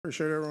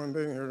appreciate everyone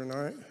being here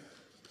tonight.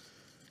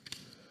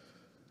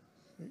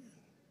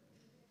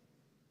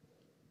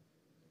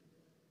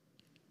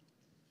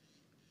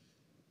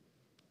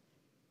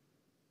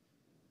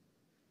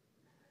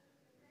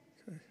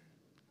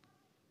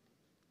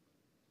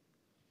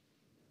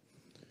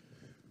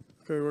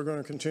 Okay, we're going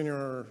to continue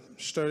our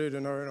study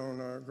tonight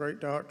on great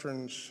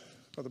doctrines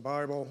of the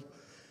Bible.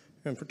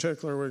 In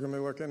particular, we're going to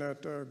be looking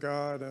at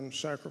God and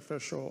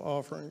sacrificial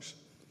offerings.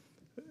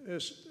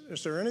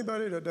 Is there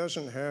anybody that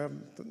doesn't have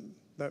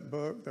that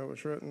book that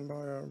was written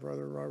by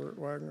Brother Robert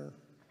Wagner?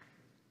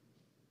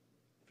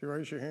 If you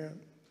raise your hand.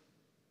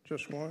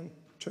 Just one,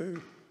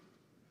 two,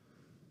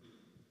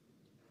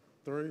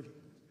 three.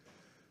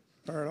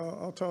 All right,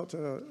 I'll talk to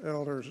the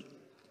elders.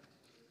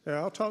 Yeah,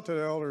 I'll talk to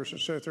the elders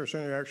and see if there's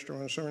any extra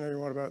ones. So we know you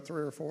want about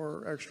 3 or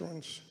 4 extra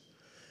ones.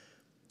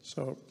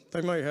 So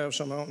they may have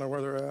some. I don't know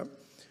where they're at.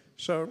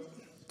 So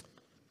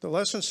the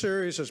lesson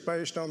series is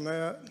based on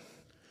that.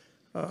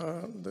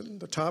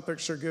 The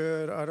topics are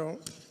good.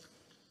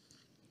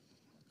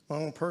 My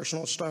own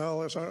personal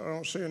style is I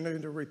don't see a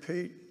need to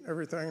repeat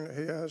everything that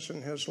he has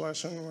in his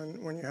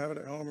lesson when you have it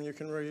at home and you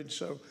can read.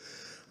 So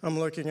I'm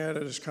looking at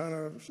it as kind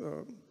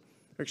of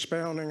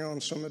expounding on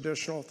some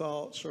additional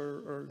thoughts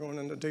or going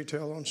into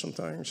detail on some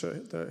things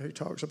that he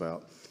talks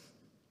about.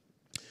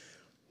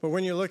 But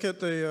when you look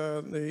at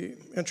the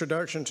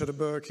introduction to the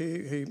book,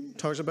 he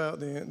talks about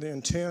the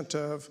intent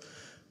of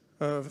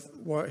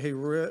what he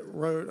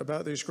wrote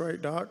about these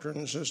great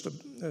doctrines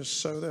is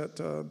so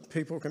that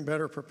people can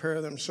better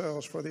prepare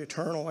themselves for the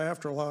eternal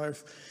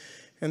afterlife.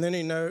 And then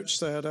he notes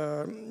that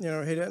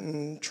he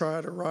didn't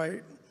try to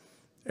write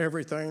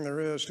everything there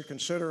is to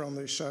consider on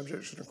these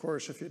subjects. And of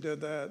course, if you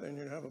did that, then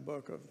you'd have a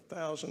book of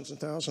thousands and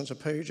thousands of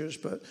pages.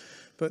 But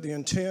the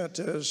intent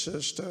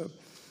is to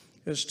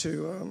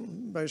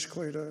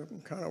basically to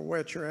kind of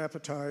whet your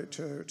appetite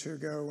to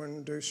go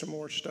and do some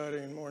more study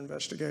and more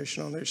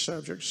investigation on these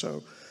subjects.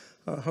 So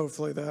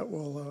hopefully that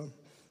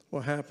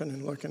will happen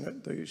in looking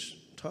at these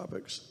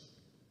topics.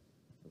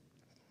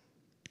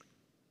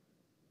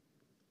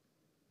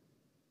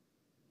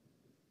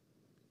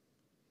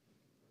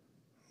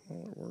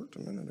 Well, it worked a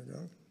minute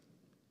ago.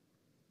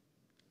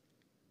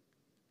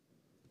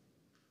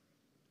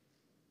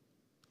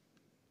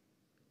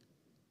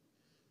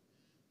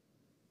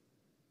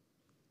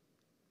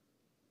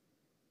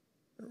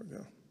 There we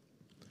go.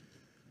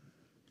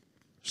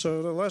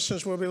 So the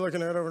lessons we'll be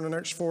looking at over the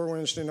next 4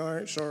 Wednesday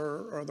nights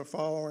are the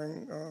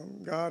following.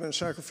 God and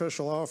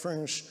sacrificial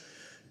offerings,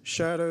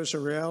 shadows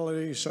of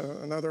realities.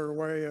 Another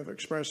way of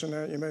expressing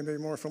that you may be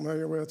more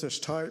familiar with is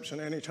types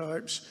and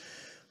antitypes.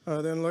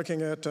 Then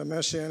looking at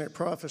messianic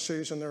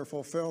prophecies and their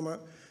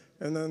fulfillment.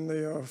 And then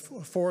the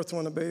fourth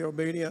one will be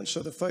obedience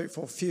of the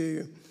faithful few.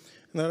 And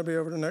that'll be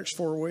over the next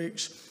 4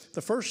 weeks.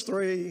 The first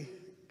 3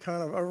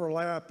 kind of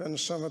overlap in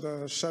some of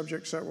the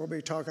subjects that we'll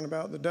be talking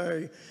about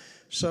today.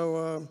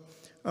 So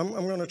I'm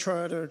going to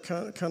try to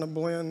kind of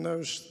blend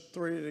those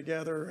 3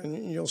 together,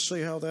 and you'll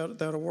see how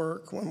that'll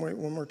work when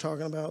we're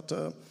talking about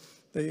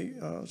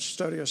the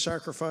study of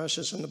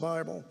sacrifices in the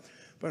Bible.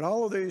 But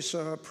all of these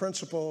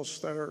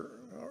principles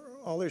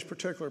all these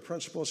particular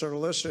principles that are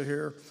listed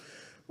here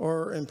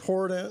are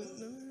important,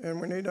 and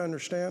we need to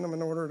understand them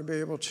in order to be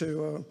able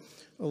to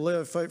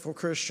live faithful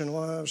Christian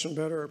lives and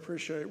better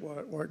appreciate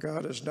what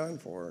God has done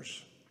for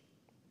us.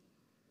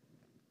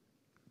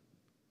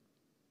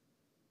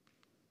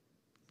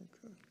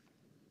 Okay.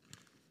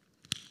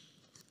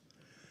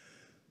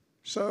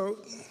 So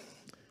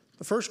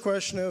the first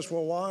question is,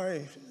 well,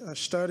 why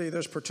study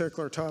this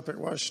particular topic?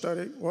 What's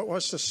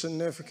the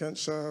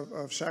significance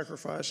of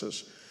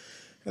sacrifices?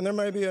 And there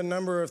may be a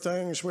number of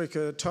things we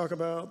could talk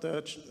about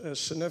that is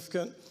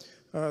significant.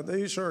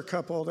 These are a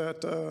couple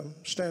that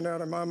stand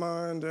out in my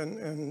mind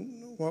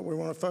and what we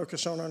want to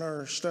focus on in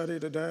our study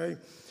today.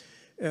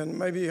 And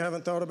maybe you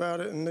haven't thought about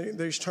it in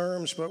these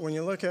terms, but when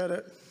you look at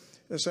it,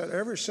 is that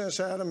ever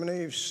since Adam and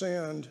Eve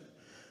sinned,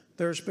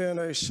 there's been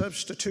a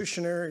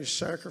substitutionary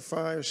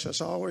sacrifice that's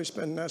always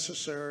been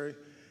necessary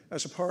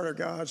as a part of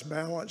God's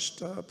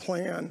balanced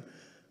plan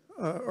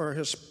or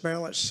his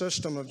balanced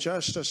system of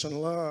justice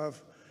and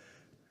love.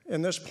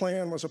 And this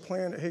plan was a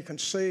plan that he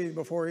conceived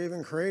before he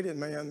even created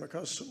man,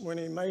 because when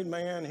he made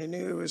man, he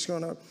knew he was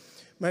going to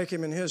make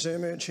him in his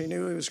image. He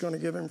knew he was going to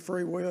give him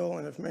free will,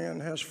 and if man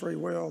has free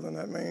will, then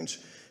that means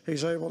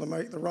he's able to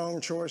make the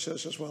wrong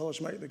choices as well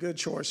as make the good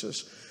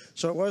choices.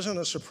 So it wasn't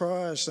a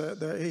surprise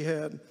that he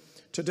had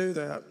to do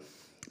that.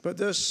 But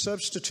this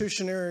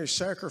substitutionary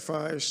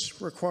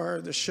sacrifice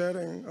required the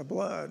shedding of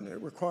blood.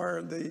 It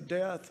required the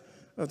death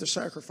of the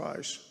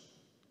sacrifice.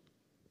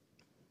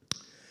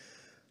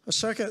 A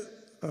second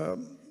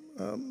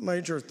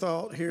major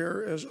thought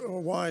here is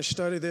why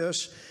study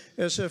this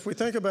is, if we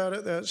think about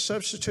it, that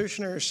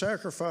substitutionary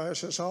sacrifice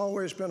has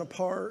always been a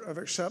part of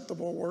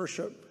acceptable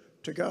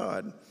worship to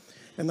God.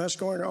 And that's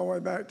going all the way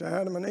back to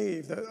Adam and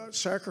Eve. That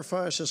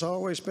sacrifice has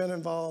always been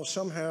involved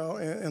somehow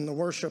in the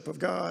worship of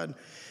God.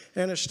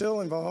 And it's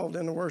still involved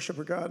in the worship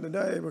of God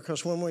today,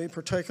 because when we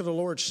partake of the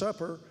Lord's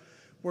Supper,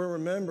 we're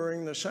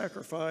remembering the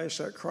sacrifice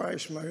that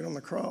Christ made on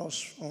the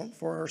cross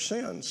for our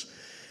sins.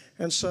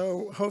 And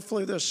so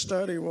hopefully this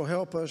study will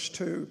help us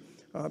to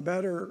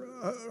better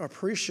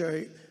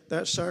appreciate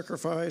that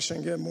sacrifice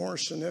and give more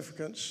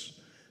significance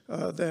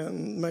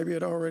than maybe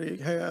it already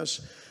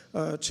has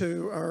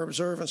to our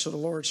observance of the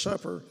Lord's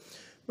Supper.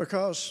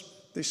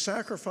 Because the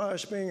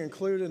sacrifice being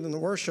included in the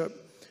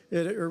worship,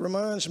 it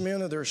reminds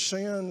men of their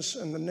sins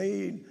and the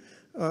need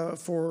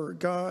for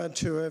God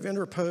to have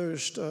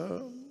interposed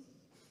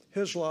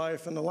his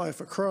life and the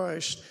life of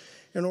Christ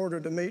in order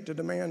to meet the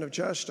demand of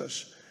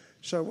justice.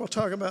 So we'll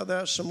talk about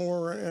that some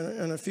more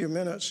in a few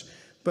minutes.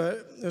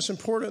 But it's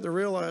important to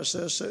realize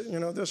this,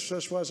 that, this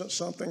just wasn't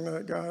something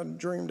that God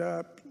dreamed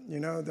up,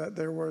 that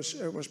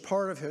it was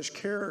part of his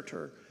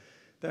character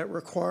that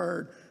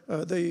required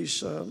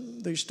these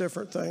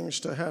different things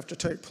to have to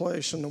take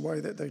place in the way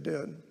that they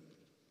did.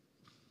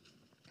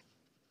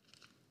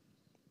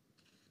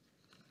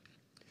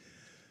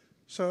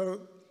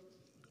 So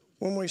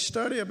when we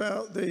study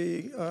about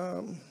the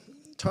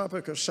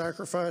topic of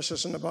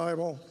sacrifices in the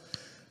Bible,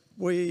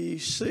 we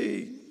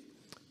see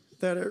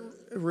that it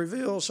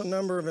reveals a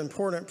number of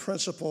important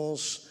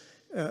principles,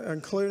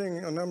 including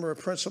a number of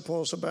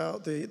principles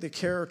about the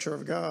character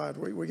of God.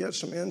 We get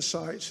some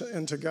insights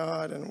into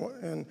God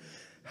and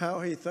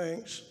how he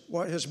thinks,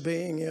 what his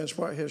being is,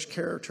 what his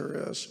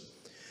character is.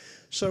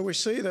 So we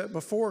see that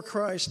before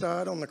Christ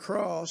died on the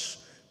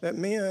cross, that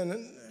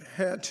men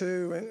had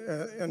to,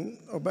 in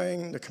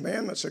obeying the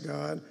commandments of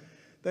God,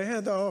 they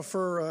had to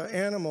offer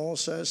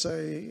animals as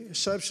a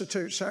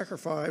substitute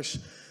sacrifice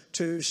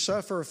to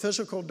suffer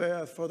physical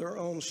death for their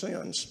own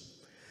sins.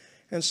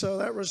 And so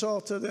that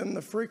resulted in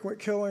the frequent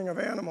killing of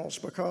animals,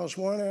 because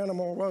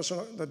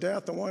the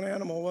death of one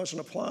animal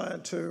wasn't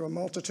applied to a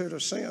multitude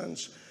of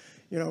sins.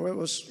 It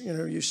was,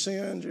 you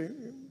sinned,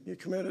 you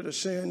committed a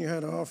sin, you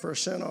had to offer a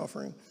sin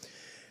offering.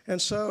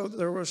 And so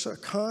there was a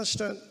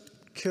constant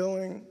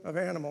killing of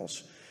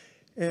animals.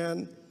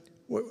 And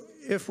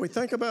if we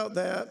think about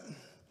that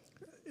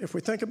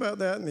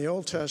in the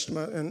Old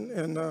Testament,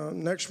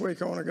 and next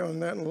week I want to go into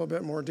that in a little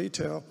bit more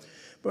detail,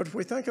 but if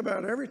we think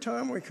about every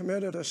time we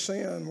committed a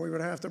sin, we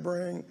would have to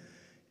bring,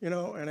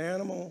 an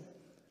animal,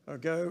 a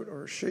goat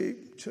or a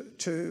sheep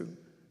to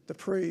the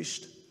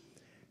priest,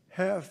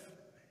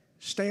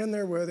 stand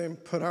there with him,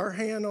 put our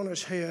hand on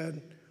his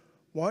head,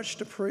 watch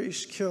the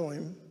priest kill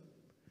him,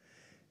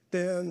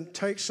 then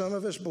take some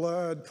of his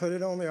blood, put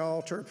it on the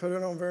altar, put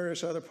it on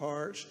various other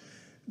parts,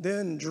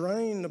 then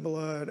drain the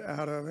blood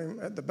out of him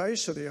at the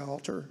base of the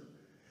altar,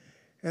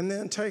 and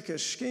then take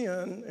his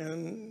skin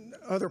and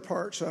other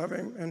parts of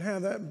him and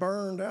have that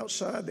burned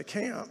outside the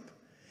camp.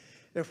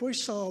 If we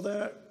saw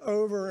that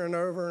over and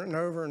over and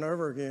over and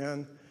over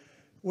again,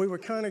 we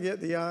would kind of get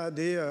the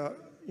idea,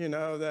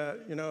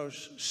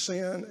 that,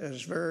 sin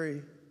is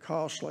very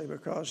costly,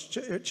 because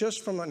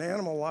just from an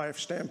animal life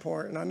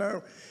standpoint, and I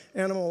know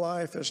animal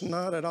life is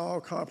not at all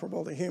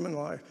comparable to human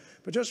life,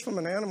 but just from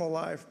an animal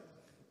life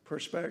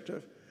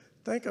perspective,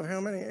 think of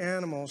how many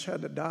animals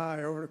had to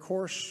die over the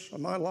course of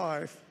my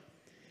life,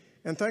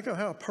 and think of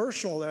how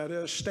personal that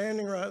is,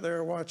 standing right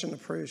there watching the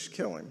priest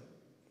kill him,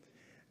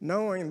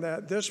 knowing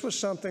that this was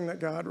something that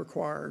God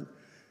required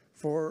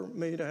for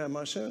me to have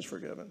my sins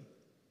forgiven.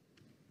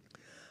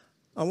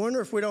 I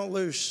wonder if we don't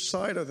lose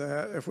sight of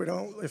that, if we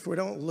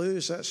don't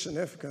lose that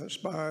significance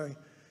by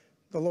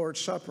the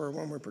Lord's Supper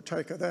when we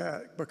partake of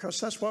that,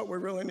 because that's what we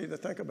really need to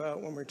think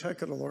about when we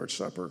take of the Lord's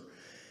Supper,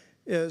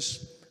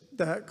 is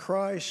that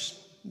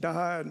Christ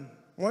died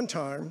one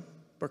time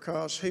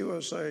because he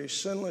was a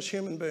sinless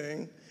human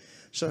being,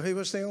 so he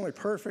was the only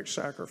perfect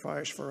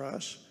sacrifice for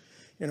us.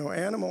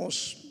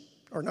 Animals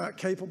are not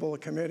capable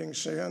of committing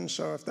sin,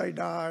 so if they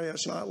die,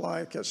 it's not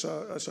like it's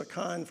a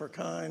kind for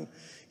kind,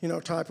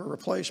 type of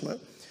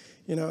replacement.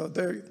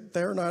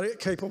 They're not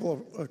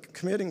capable of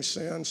committing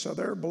sin, so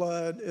their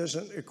blood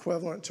isn't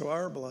equivalent to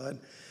our blood.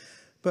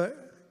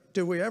 But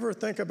do we ever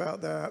think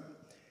about that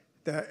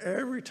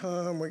every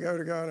time we go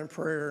to God in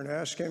prayer and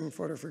ask him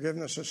for the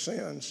forgiveness of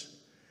sins,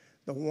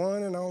 the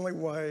one and only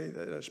way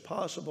that it's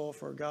possible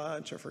for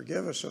God to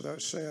forgive us of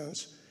those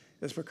sins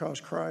is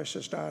because Christ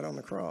has died on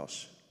the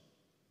cross.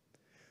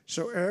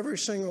 So every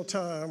single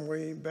time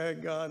we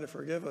beg God to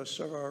forgive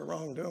us of our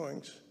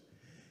wrongdoings,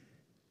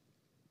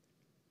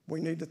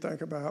 we need to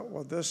think about,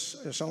 well, this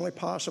is only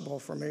possible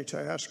for me to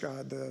ask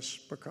God this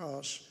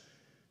because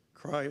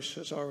Christ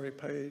has already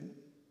paid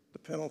the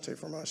penalty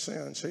for my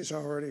sins. He's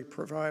already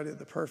provided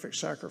the perfect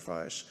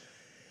sacrifice.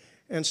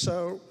 And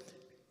so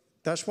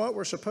that's what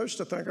we're supposed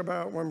to think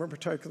about when we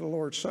partake of the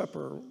Lord's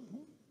Supper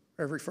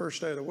every first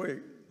day of the week.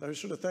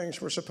 Those are the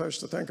things we're supposed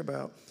to think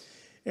about.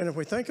 And if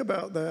we think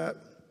about that,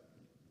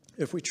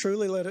 if we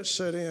truly let it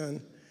sit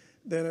in,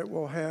 then it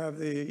will have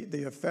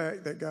the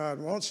effect that God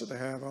wants it to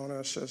have on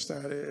us, is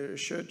that it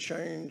should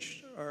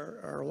change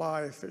our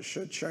life. It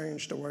should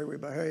change the way we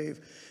behave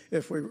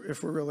if we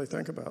really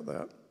think about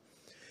that.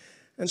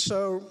 And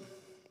so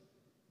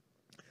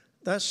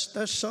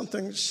that's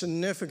something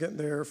significant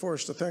there for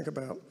us to think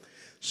about.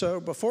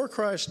 So before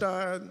Christ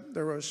died,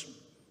 there was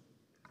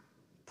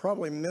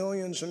probably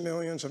millions and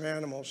millions of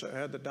animals that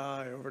had to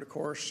die over the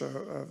course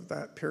of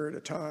that period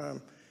of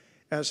time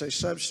as a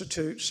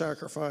substitute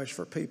sacrifice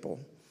for people.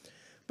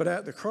 But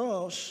at the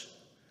cross,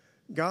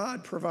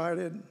 God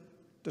provided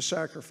the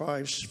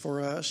sacrifice for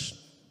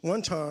us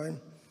one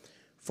time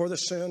for the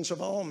sins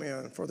of all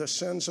men, for the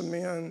sins of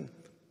men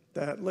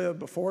that lived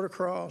before the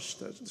cross,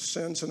 the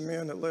sins of the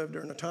men that lived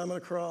during the time of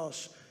the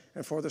cross,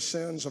 and for the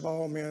sins of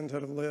all men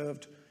that have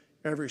lived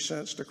ever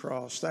since the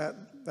cross.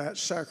 That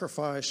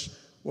sacrifice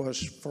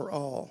was for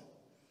all.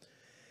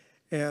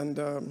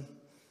 And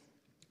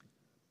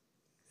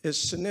it's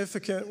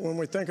significant when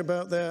we think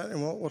about that,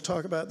 and we'll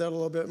talk about that a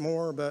little bit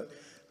more but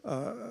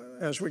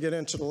as we get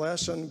into the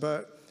lesson.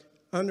 But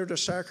under the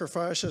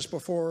sacrifices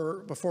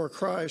before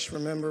Christ,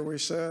 remember we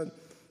said,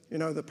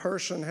 the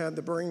person had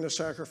to bring the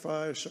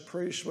sacrifice. A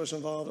priest was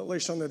involved, at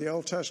least under the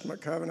Old Testament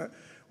covenant.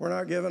 We're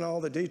not given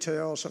all the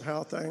details of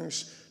how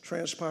things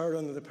transpired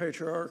under the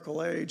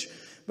patriarchal age,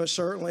 but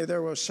certainly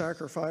there was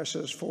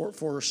sacrifices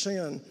for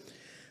sin.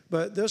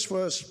 But this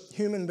was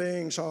human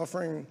beings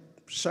offering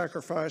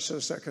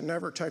sacrifices that could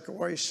never take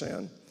away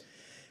sin.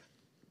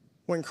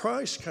 When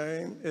Christ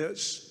came,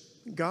 it's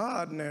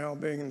God now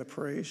being the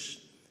priest.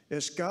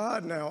 It's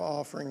God now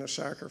offering the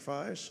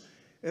sacrifice.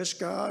 It's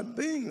God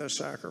being the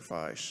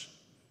sacrifice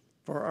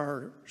for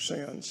our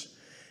sins.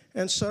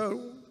 And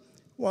so,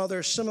 while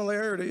there's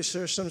similarities,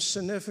 there's some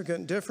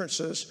significant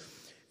differences.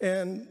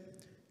 And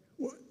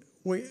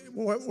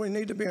what we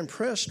need to be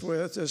impressed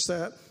with is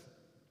that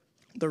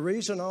the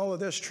reason all of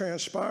this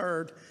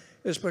transpired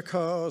is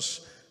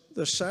because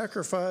the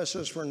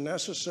sacrifices were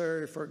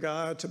necessary for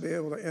God to be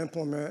able to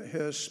implement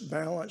his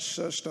balanced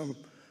system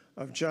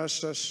of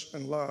justice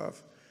and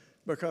love.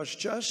 Because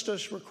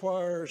justice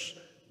requires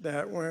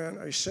that when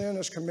a sin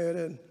is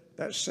committed,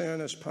 that sin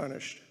is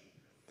punished.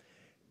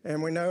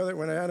 And we know that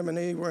when Adam and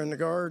Eve were in the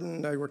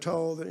garden, they were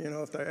told that,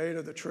 if they ate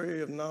of the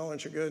tree of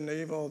knowledge of good and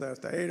evil, that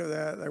if they ate of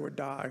that, they would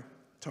die.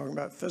 Talking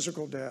about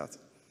physical death.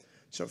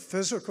 So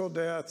physical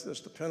death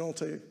is the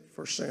penalty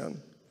for sin.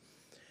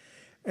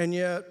 And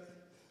yet,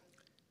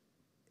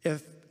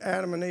 if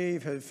Adam and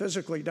Eve had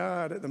physically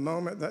died at the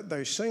moment that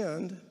they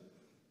sinned,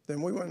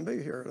 then we wouldn't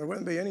be here. There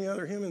wouldn't be any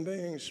other human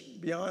beings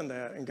beyond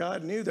that. And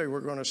God knew they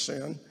were going to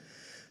sin.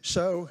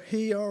 So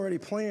he already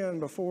planned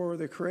before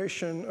the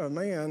creation of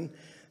man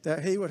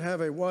that he would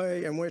have a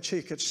way in which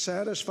he could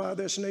satisfy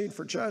this need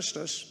for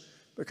justice,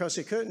 because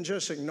he couldn't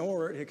just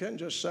ignore it. He couldn't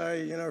just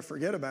say,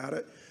 forget about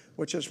it,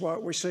 which is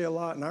what we see a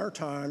lot in our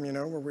time,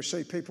 where we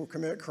see people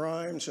commit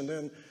crimes, and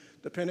then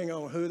depending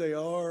on who they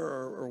are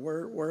or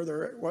where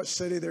they're at, what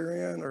city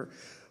they're in, or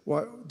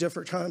what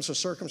different kinds of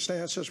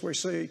circumstances, we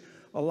see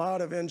a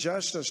lot of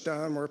injustice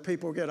done where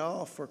people get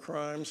off for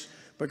crimes.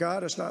 But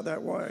God is not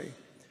that way.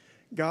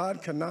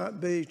 God cannot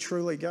be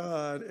truly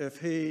God if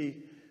he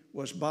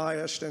was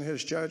biased in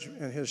his judgment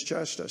and his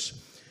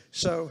justice.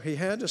 So he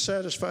had to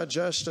satisfy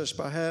justice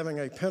by having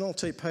a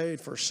penalty paid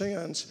for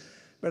sins,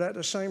 but at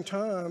the same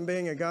time,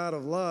 being a God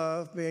of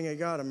love, being a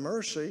God of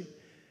mercy,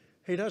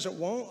 he doesn't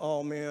want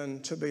all men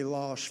to be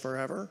lost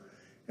forever.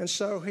 And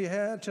so he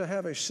had to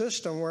have a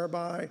system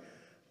whereby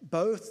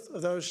both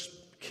of those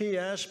key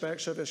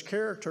aspects of his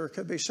character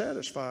could be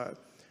satisfied: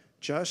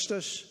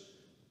 justice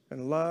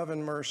and love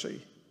and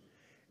mercy.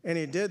 And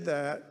he did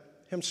that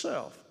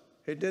himself.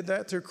 He did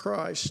that through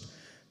Christ,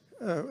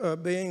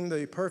 being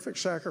the perfect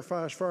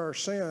sacrifice for our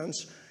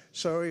sins.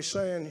 So he's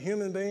saying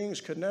human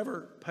beings could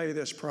never pay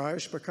this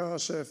price,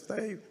 because if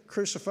they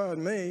crucified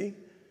me,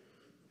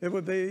 it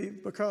would be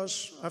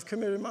because I've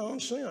committed my own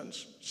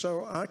sins.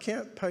 So I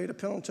can't pay the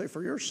penalty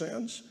for your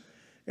sins.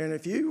 And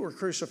if you were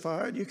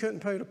crucified, you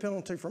couldn't pay the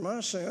penalty for my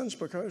sins,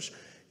 because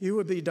you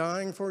would be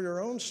dying for your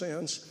own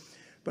sins.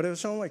 But it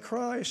was only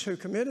Christ who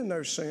committed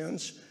those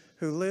sins,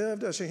 who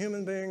lived as a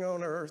human being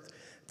on earth.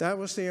 That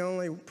was the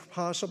only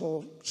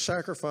possible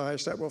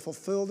sacrifice that will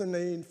fulfill the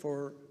need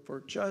for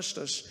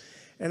justice,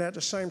 and at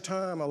the same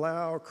time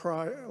allow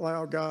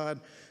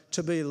God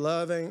to be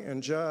loving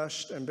and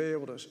just and be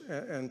able to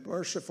and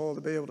merciful,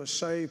 to be able to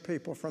save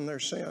people from their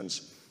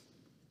sins.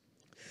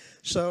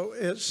 So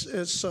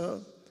it's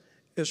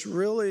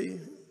really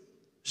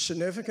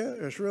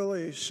significant. It's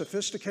really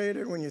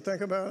sophisticated when you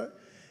think about it.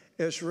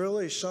 It's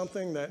really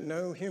something that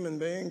no human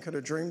being could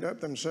have dreamed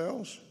up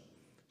themselves.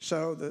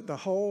 So the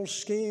whole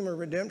scheme of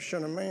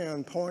redemption of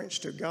man points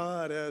to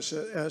God as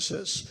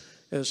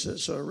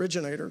its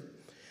originator.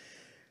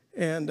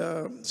 And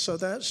so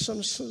that's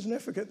some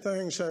significant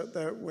things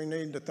that we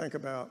need to think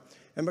about.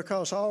 And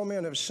because all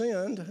men have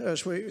sinned,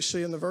 as we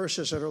see in the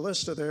verses that are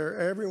listed there,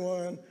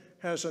 everyone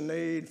has a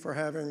need for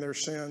having their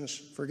sins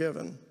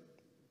forgiven.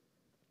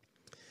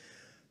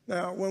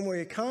 Now, when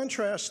we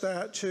contrast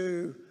that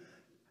to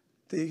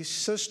the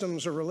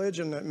systems of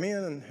religion that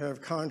men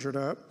have conjured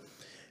up,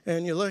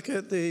 and you look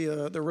at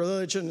the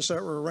religions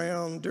that were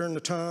around during the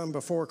time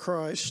before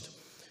Christ,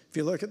 if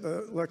you look at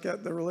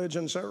the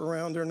religions that were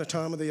around during the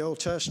time of the Old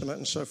Testament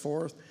and so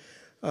forth,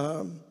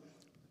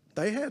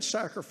 they had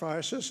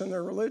sacrifices in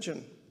their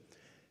religion.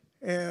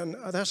 And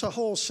that's a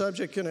whole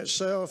subject in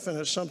itself, and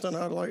it's something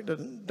I'd like to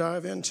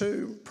dive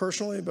into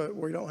personally, but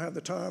we don't have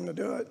the time to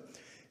do it.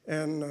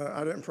 And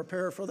I didn't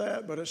prepare for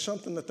that, but it's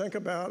something to think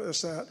about,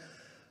 is that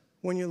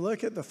when you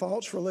look at the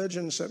false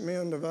religions that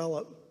men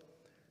develop,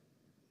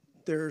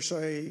 there's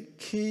a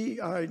key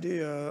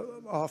idea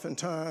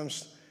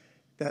oftentimes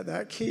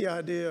that key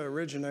idea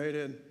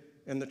originated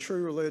in the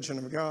true religion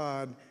of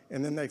God,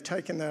 and then they've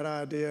taken that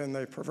idea and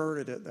they've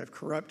perverted it, they've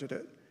corrupted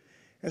it.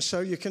 And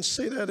so you can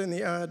see that in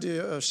the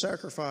idea of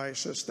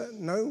sacrifice. It's that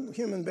no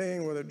human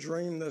being would have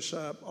dreamed this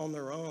up on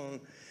their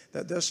own,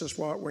 that this is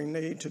what we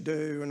need to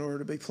do in order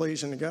to be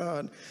pleasing to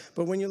God.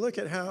 But when you look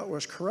at how it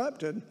was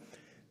corrupted,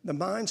 the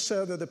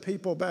mindset of the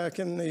people back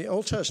in the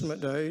Old Testament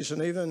days,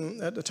 and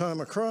even at the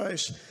time of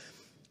Christ,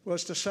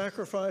 was the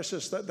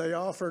sacrifices that they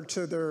offered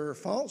to their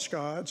false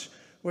gods,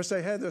 was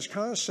they had this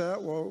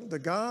concept, well, the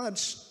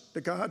gods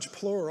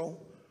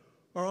plural,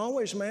 are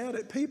always mad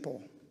at people.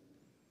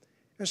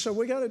 And so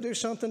we got to do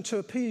something to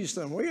appease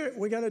them.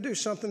 We got to do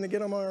something to get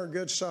them on our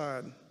good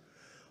side.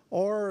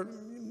 Or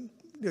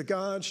the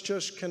gods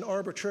just can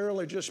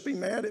arbitrarily just be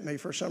mad at me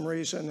for some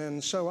reason,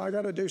 and so I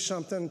got to do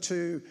something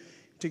to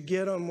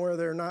get them where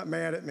they're not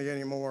mad at me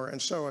anymore.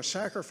 And so a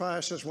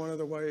sacrifice is one of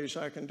the ways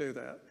I can do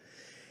that.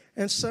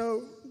 And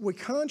so we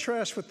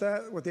contrast with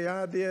that with the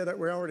idea that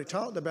we already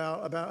talked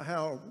about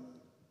how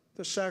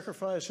the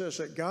sacrifices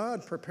that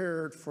God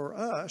prepared for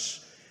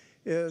us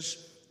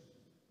is,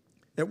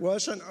 it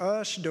wasn't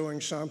us doing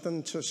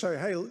something to say,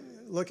 hey,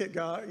 look at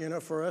God,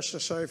 for us to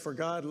say, for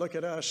God, look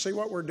at us, see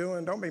what we're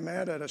doing, don't be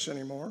mad at us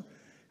anymore.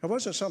 It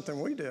wasn't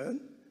something we did,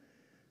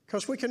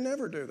 because we can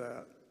never do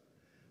that.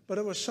 But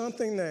it was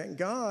something that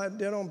God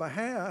did on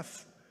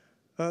behalf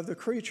of the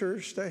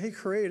creatures that he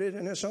created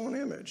in his own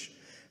image.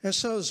 And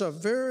so there's a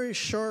very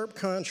sharp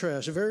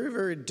contrast, a very,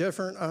 very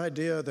different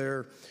idea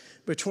there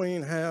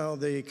between how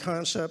the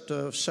concept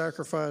of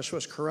sacrifice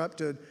was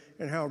corrupted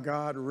and how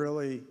God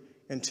really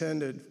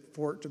intended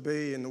for it to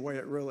be in the way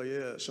it really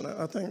is. And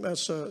I think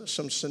that's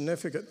some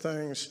significant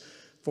things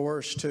for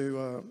us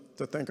to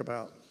think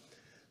about.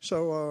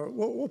 So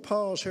we'll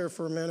pause here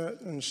for a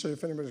minute and see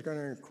if anybody's got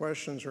any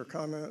questions or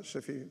comments.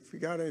 If you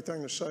got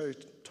anything to say,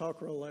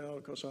 talk real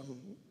loud, because I'm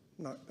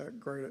not that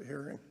great at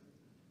hearing.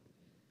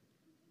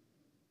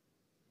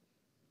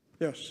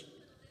 Yes.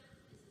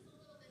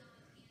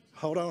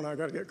 Hold on, I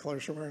got to get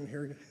closer where I can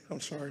hear you. I'm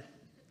sorry.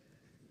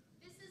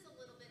 This is a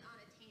little bit on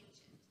a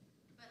tangent,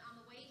 but on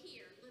the way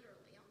here,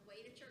 literally, on the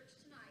way to church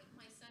tonight,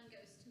 my son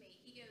goes to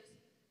me. He goes,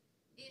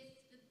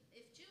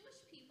 if Jewish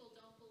people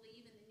don't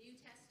believe in the New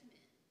Testament,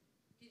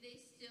 do they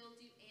still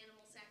do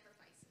animal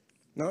sacrifices?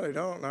 No, they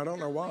don't. I don't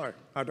know why.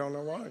 I don't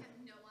know why. I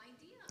have no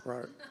idea.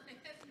 Right. I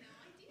have no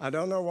idea. I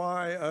don't know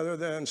why, other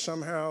than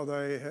somehow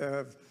they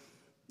have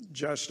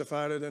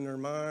justified it in their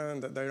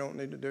mind that they don't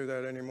need to do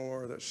that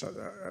anymore,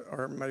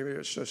 or maybe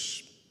it's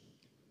just...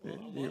 Well,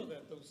 a lot of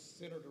that, though,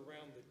 centered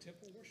around the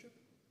temple worship.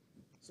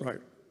 So, right.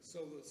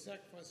 So the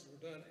sacrifices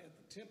were done at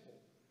the temple.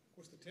 Of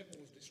course, the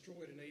temple was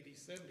destroyed in AD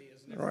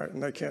 70. Right,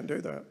 and they can't do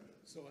that.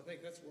 So I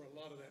think that's where a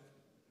lot of that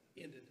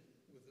ended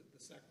with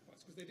the sacrifice,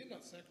 because they did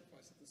not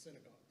sacrifice at the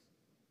synagogues.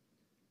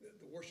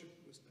 The worship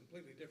was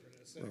completely different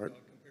in a synagogue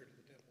compared to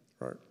the temple.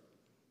 Right.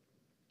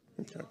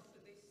 Okay.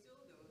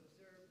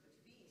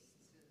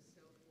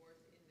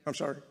 I'm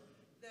sorry?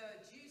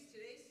 The Jews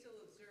today still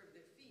observe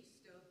their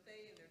feasts, don't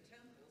they, in their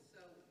temple?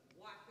 So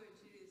why couldn't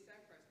you do the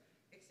sacrifice?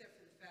 Except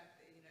for the fact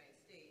that in the United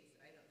States,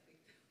 I don't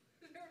think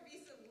there would be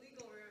some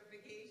legal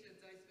ramifications,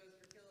 I suppose,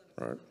 for killing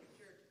a public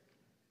church.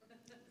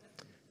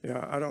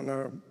 Yeah, I don't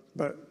know.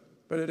 But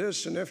it is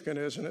significant,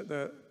 isn't it,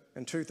 that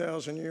in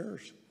 2,000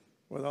 years,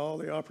 with all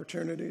the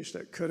opportunities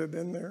that could have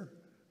been there,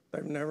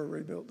 they've never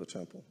rebuilt the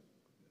temple.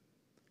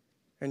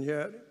 And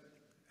yet,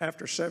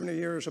 after 70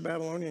 years of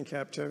Babylonian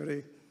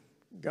captivity,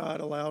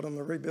 God allowed them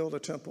to rebuild a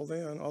temple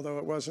then, although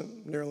it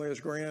wasn't nearly as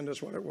grand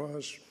as what it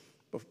was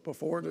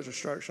before the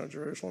destruction of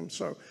Jerusalem.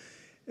 So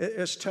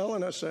it's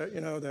telling us that,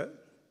 that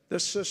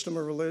this system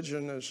of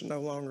religion is no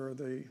longer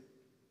the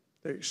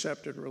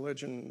accepted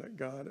religion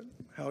that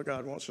how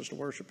God wants us to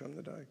worship him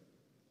today.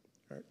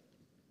 Right?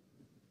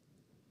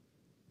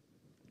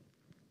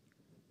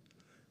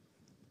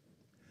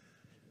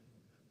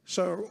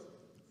 So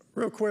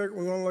real quick,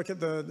 we want to look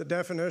at the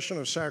definition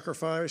of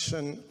sacrifice.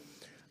 And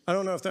I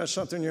don't know if that's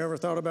something you ever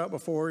thought about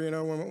before.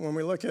 When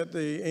we look at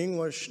the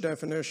English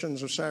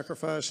definitions of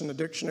sacrifice in the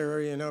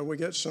dictionary, we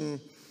get some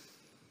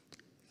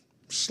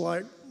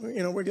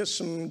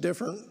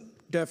different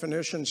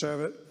definitions of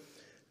it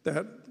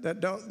that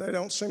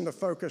don't seem to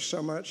focus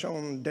so much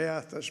on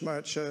death as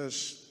much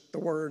as the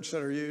words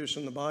that are used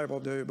in the Bible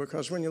do.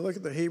 Because when you look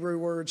at the Hebrew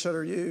words that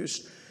are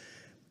used,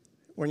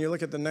 when you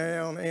look at the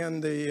noun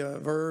and the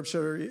verbs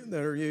that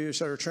are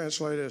used that are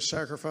translated as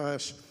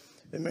sacrifice,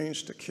 it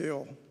means to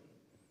kill.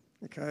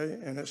 Okay,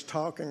 and it's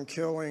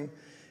killing.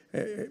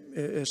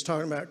 It's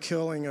talking about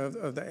killing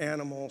of the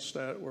animals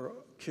that were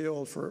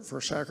killed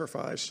for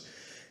sacrifice.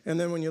 And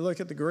then when you look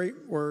at the Greek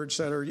words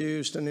that are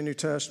used in the New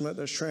Testament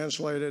that's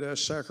translated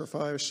as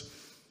sacrifice,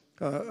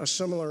 a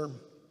similar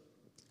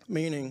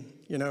meaning.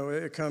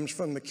 It comes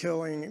from the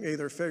killing,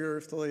 either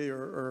figuratively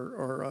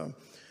or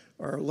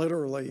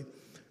literally.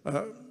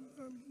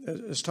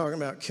 It's talking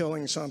about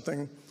killing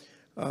something,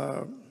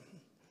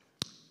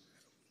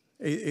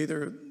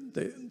 either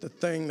the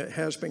thing that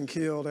has been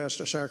killed as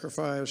to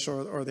sacrifice,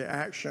 or the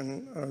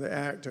action or the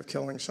act of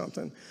killing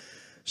something.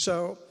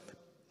 So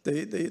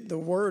the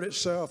word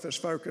itself is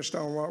focused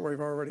on what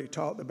we've already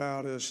talked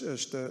about, is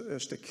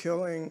the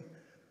killing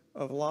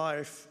of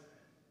life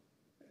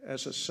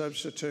as a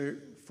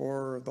substitute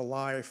for the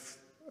life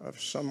of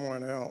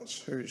someone else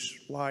whose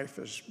life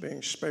is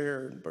being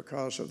spared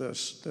because of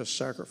this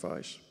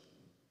sacrifice.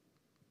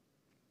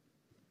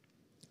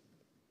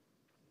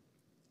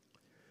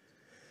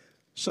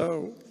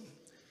 So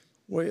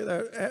I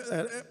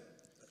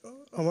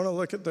want to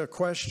look at the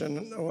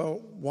question,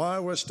 well, why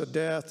was the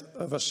death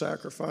of a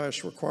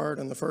sacrifice required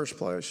in the first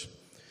place?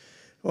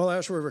 Well,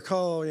 as we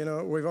recall,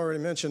 we've already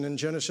mentioned in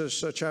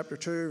Genesis chapter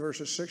 2,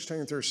 verses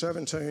 16 through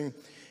 17,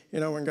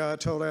 when God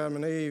told Adam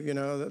and Eve,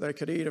 that they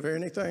could eat of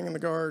anything in the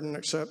garden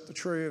except the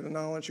tree of the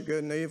knowledge of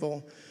good and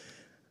evil,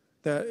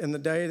 that in the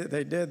day that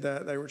they did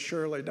that, they would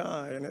surely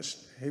die. And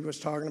he was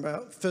talking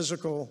about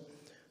physical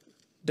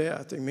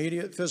death,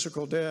 immediate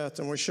physical death.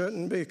 And we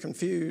shouldn't be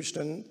confused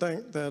and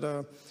think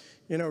that,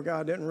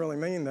 God didn't really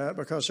mean that,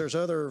 because there's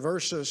other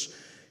verses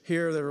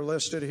here that are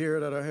listed here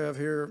that I have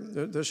here.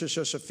 This is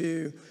just a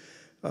few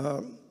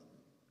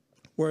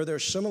where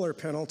there's similar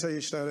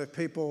penalties, that if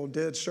people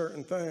did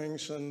certain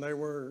things and they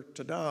were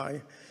to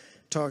die,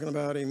 talking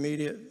about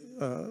immediate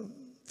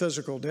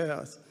physical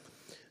death.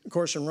 Of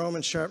course, in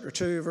Romans chapter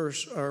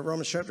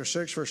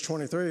 6, verse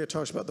 23, it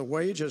talks about the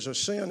wages of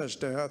sin is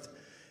death.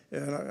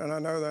 And I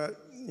know that,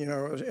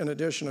 in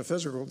addition to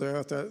physical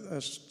death,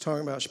 that's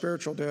talking about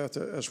spiritual death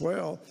as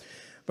well.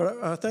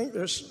 But I think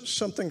there's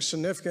something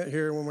significant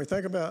here when we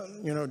think about,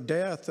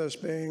 death as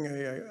being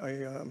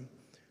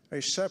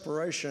a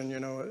separation.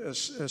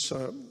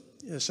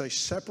 It's a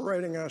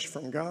separating us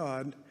from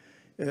God.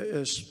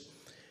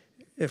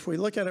 If we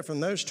look at it from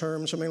those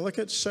terms, look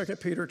at 2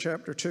 Peter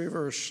chapter 2,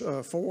 verse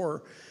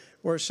 4,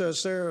 where it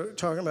says there,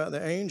 talking about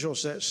the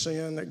angels that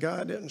sin, that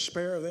God didn't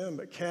spare them,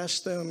 but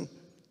cast them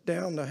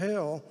down to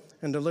hell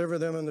and deliver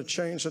them in the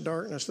chains of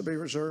darkness to be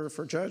reserved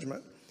for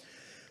judgment.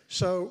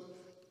 So,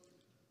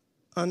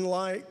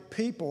 unlike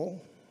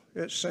people,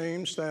 it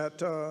seems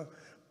that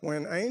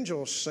when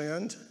angels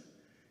sinned,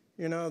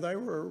 they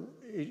were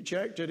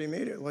ejected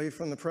immediately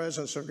from the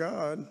presence of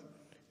God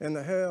in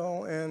the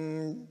hell,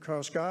 and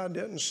because God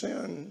didn't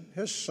send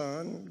his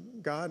son,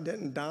 God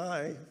didn't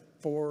die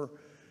for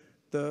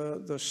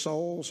the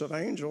souls of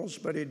angels,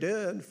 but he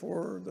did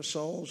for the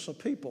souls of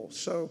people.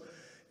 So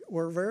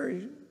we're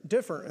very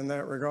different in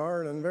that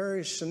regard and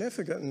very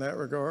significant in that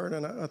regard.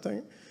 And I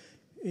think,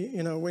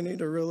 we need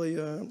to really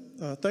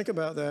think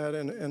about that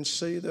and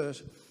see the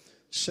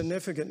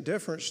significant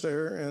difference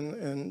there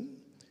and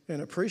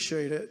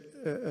appreciate it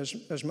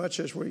as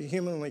much as we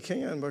humanly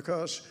can,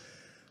 because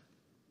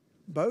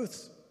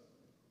both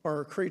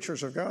are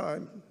creatures of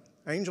God.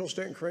 Angels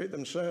didn't create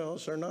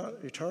themselves. They're not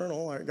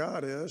eternal like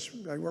God is.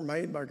 They were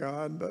made by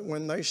God, but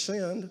when they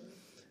sinned,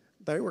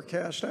 they were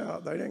cast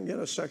out. They didn't get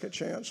a second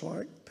chance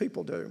like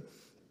people do.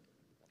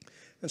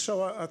 And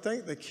so I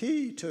think the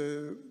key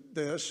to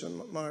this,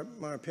 in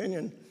my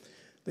opinion,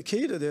 the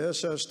key to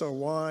this as to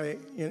why,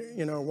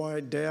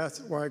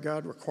 why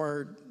God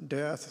required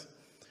death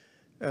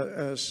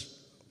as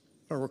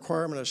a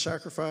requirement of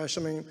sacrifice.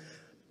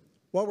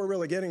 What we're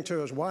really getting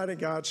to is, why did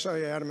God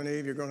say, Adam and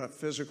Eve, you're going to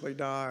physically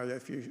die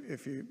if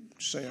you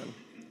sin?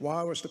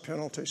 Why was the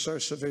penalty so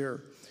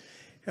severe?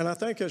 And I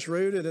think it's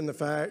rooted in the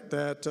fact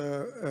that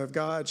of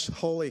God's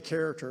holy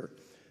character,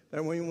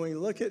 that when we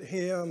look at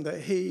him,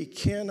 that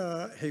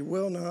he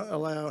will not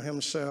allow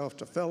himself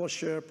to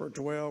fellowship or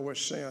dwell with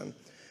sin.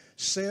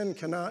 Sin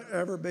cannot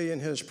ever be in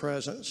his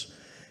presence.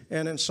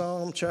 And in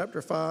Psalm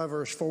chapter 5,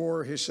 verse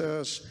 4, he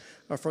says,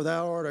 For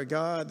thou art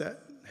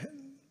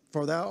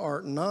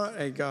not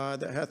a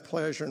God that hath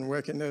pleasure in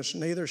wickedness,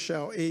 neither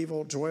shall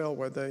evil dwell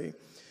with thee.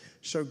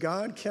 So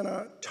God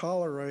cannot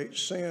tolerate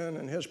sin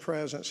in his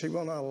presence. He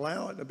will not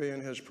allow it to be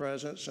in his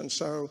presence. And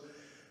so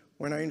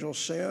when angels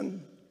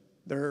sin,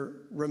 they're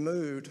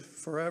removed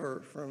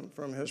forever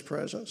from his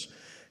presence.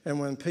 And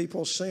when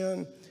people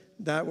sin,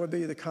 that would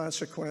be the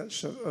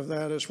consequence of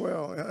that as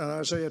well. In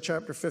Isaiah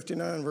chapter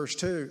 59, verse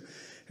 2,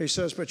 he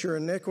says, But your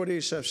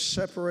iniquities have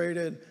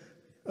separated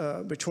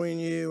between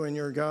you and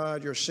your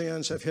God. Your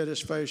sins have hid his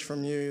face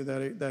from you,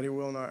 that he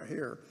will not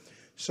hear.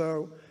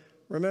 So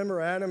remember,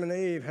 Adam and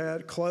Eve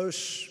had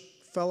close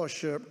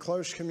fellowship,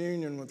 close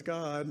communion with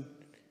God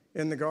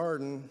in the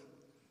garden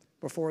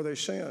before they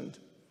sinned.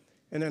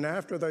 And then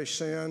after they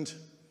sinned,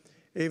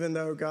 even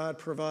though God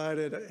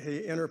provided, he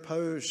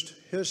interposed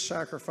his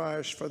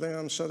sacrifice for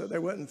them so that they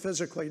wouldn't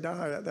physically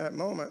die at that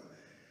moment,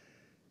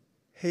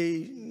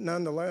 he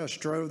nonetheless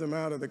drove them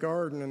out of the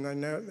garden,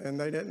 and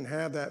they didn't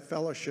have that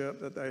fellowship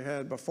that they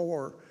had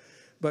before.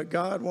 But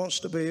God wants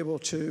to be able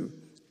to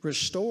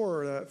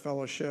restore that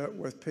fellowship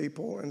with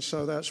people, and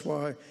so that's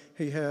why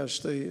he has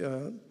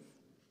the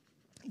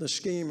the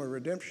scheme of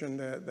redemption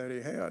that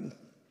he had.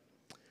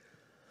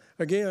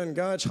 Again,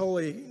 God's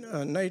holy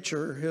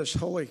nature, his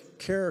holy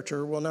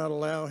character, will not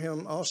allow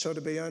him also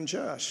to be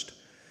unjust.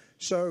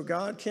 So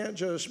God can't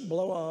just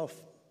blow off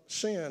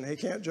sin. He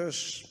can't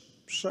just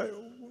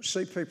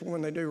see people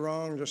when they do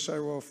wrong, just say,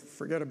 well,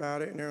 forget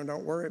about it, and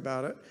don't worry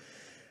about it.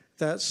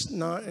 That's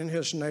not in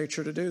his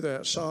nature to do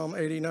that. Psalm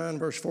 89,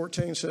 verse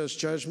 14 says,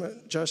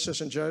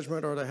 justice and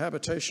judgment are the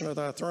habitation of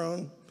thy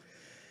throne.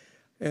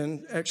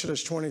 In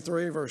Exodus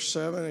 23, verse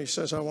 7, he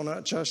says, I will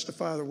not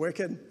justify the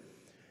wicked,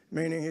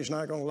 meaning he's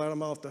not going to let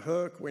them off the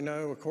hook. We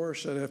know, of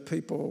course, that if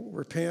people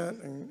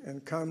repent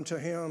and come to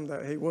him,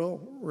 that he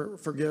will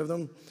forgive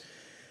them.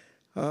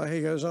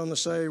 He goes on to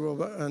say,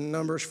 well, in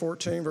Numbers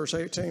 14, verse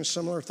 18,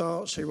 similar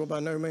thoughts, he will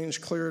by no means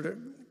clear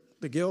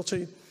the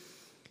guilty.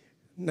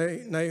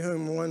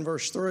 Nahum 1,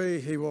 verse 3,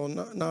 he will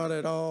not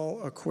at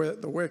all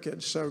acquit the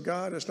wicked. So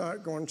God is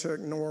not going to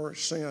ignore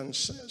sin.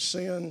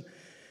 Sin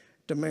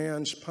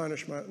demands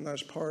punishment, and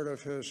that's part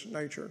of his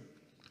nature.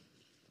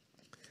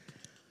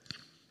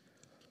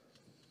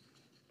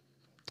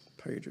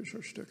 Pages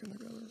are sticking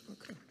together.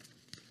 Okay.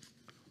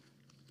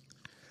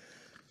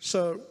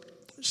 So,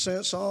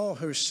 since all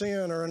who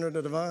sin are under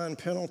the divine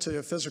penalty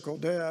of physical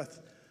death,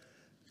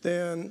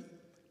 then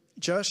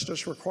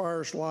justice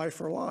requires life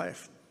for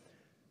life.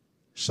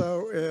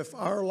 So if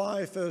our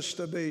life is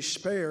to be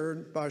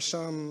spared by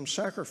some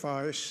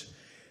sacrifice,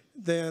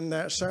 then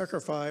that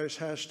sacrifice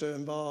has to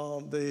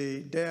involve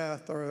the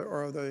death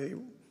or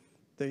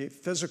the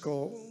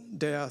physical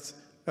death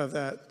of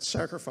that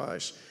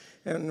sacrifice.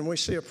 And we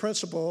see a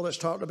principle that's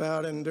talked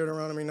about in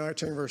Deuteronomy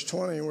 19, verse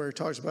 20, where he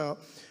talks about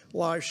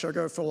life shall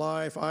go for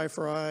life, eye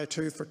for eye,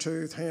 tooth for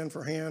tooth, hand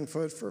for hand,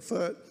 foot for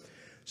foot.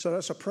 So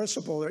that's a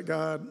principle that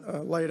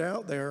God laid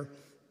out there.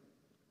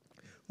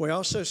 We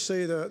also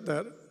see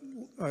that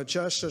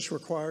justice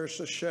requires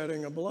the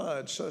shedding of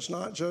blood. So it's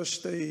not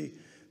just the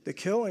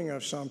killing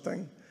of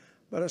something,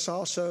 but it's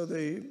also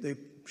the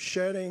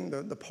shedding,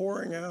 the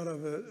pouring out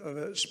of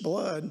its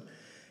blood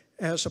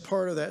as a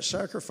part of that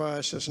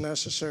sacrifice is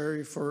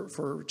necessary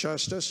for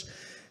justice.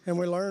 And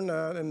we learn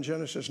that in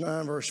Genesis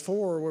 9, verse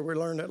 4, where we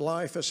learn that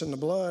life is in the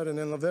blood. And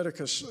then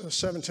Leviticus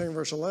 17,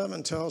 verse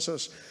 11 tells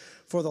us,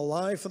 for the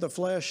life of the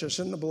flesh is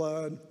in the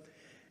blood,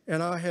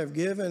 and I have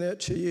given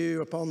it to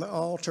you upon the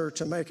altar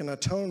to make an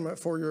atonement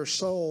for your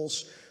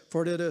souls,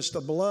 for it is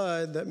the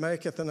blood that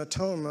maketh an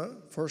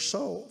atonement for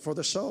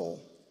the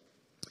soul.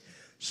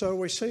 So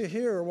we see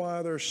here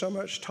why there's so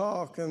much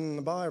talk in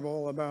the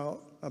Bible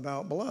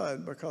about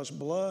blood, because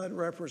blood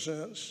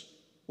represents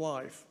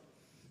life.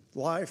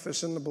 Life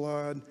is in the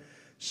blood.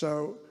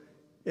 So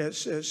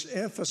it's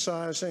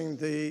emphasizing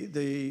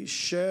the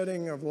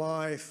shedding of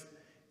life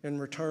in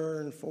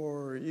return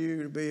for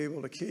you to be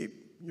able to keep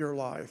your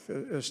life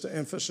is the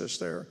emphasis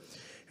there.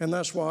 And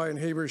that's why in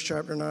Hebrews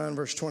chapter 9,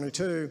 verse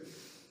 22,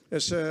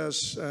 it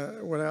says,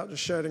 without the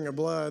shedding of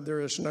blood,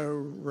 there is no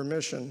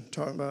remission,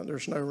 talking about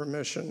there's no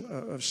remission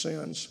of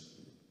sins.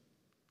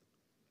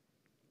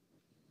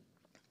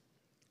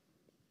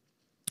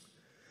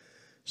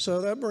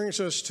 So that brings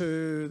us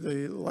to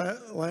the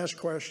last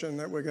question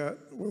that we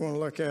want to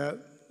look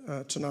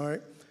at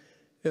tonight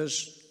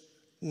is,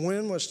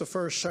 when was the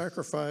first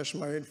sacrifice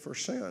made for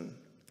sin?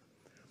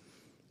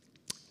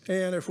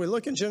 And if we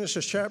look in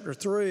Genesis chapter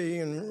 3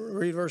 and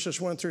read verses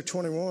 1 through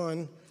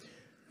 21,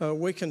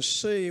 we can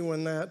see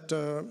when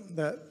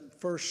that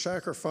first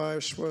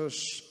sacrifice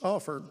was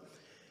offered.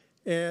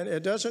 And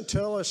it doesn't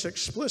tell us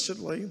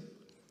explicitly,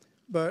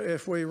 but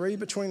if we read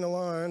between the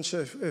lines,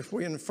 if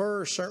we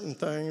infer certain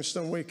things,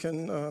 then we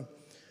can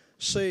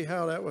see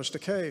how that was the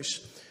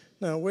case.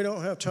 Now, we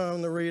don't have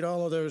time to read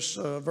all of those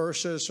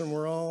verses, and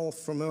we're all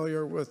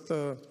familiar with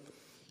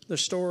the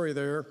story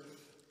there.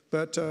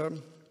 But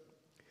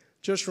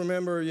just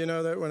remember,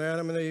 that when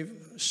Adam and Eve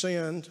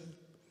sinned,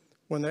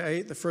 when they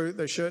ate the fruit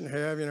they shouldn't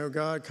have,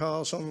 God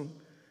calls them,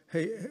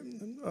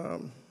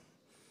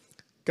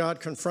 God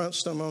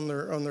confronts them on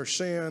their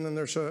sin, and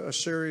there's a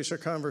series of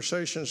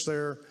conversations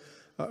there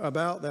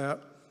about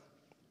that.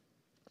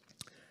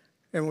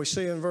 And we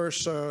see in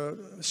verse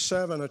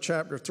 7 of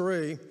chapter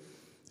 3,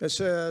 it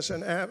says,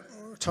 and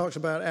talks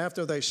about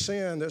after they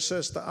sinned, it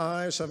says the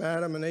eyes of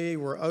Adam and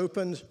Eve were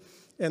opened,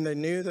 and they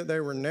knew that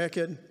they were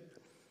naked.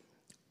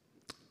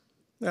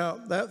 Now,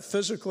 that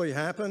physically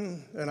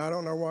happened, and I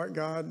don't know what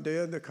God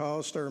did to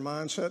cause their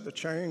mindset to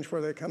change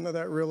where they come to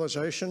that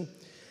realization.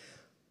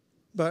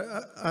 But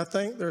I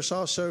think there's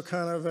also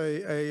kind of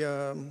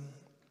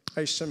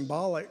a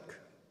symbolic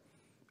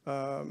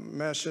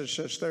message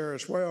that's there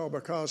as well,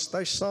 because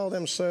they saw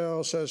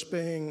themselves as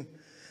being,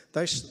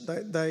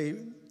 they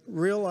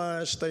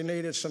realized they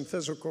needed some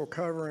physical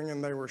covering,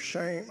 and they were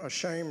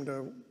ashamed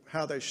of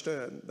how they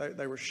stood.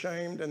 They were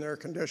shamed in their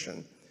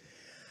condition.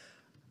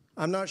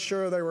 I'm not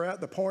sure they were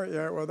at the point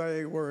yet where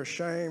they were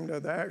ashamed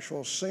of the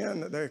actual sin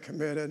that they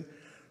committed,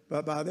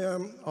 but by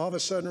them all of a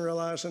sudden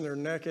realizing they're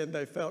naked,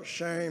 they felt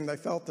shame, they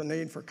felt the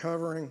need for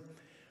covering.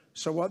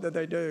 So what did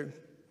they do?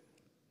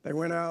 They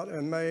went out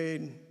and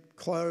made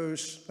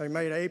clothes. They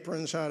made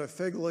aprons out of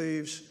fig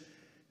leaves.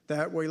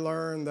 that we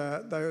learn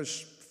that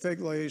those fig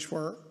leaves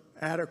weren't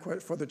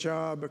adequate for the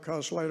job,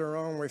 because later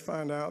on we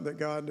find out that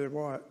God did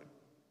what?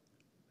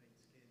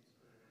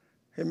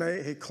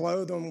 He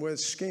clothed them with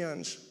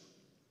skins.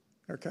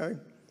 Okay?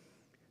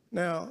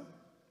 Now,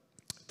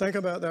 think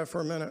about that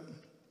for a minute.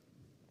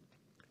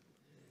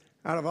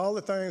 Out of all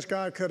the things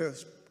God could have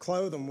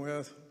clothed them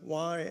with,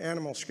 why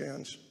animal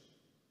skins?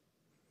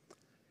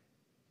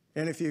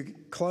 And if you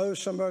clothe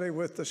somebody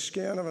with the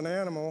skin of an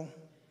animal,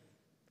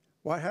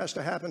 what has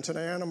to happen to the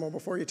animal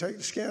before you take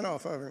the skin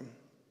off of him?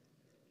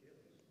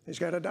 He's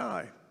got to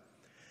die.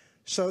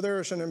 So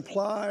there's an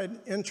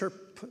implied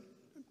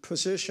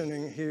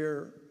interpositioning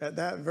here at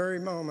that very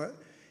moment.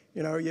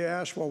 You know, you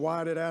ask, well,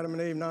 why did Adam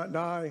and Eve not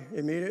die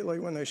immediately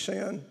when they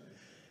sinned?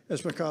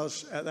 It's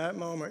because at that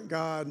moment,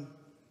 God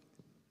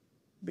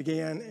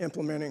began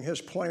implementing his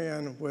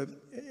plan with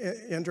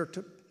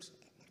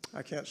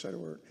interposing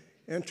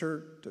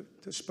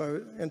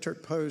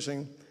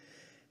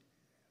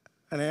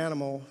an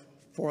animal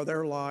for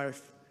their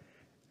life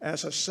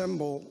as a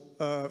symbol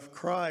of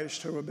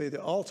Christ, who would be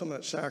the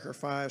ultimate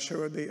sacrifice, who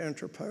would be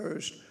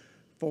interposed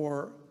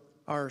for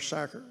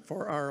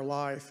our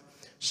life.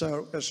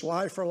 So it's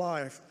life for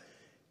life.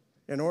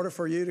 In order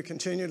for you to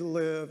continue to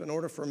live, in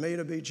order for me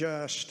to be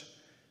just,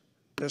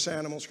 this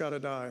animal's got to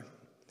die.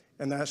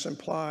 And that's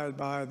implied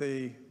by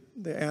the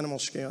animal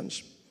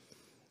skins.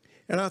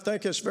 And I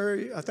think it's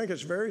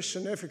very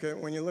significant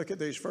when you look at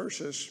these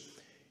verses.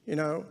 You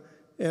know,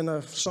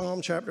 in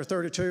Psalm chapter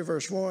 32,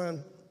 verse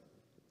 1,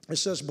 it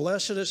says,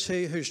 "Blessed is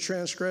he whose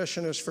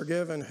transgression is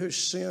forgiven, whose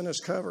sin is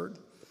covered."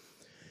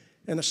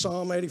 In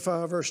Psalm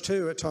 85, verse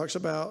 2, it talks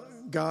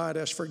about God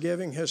as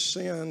forgiving his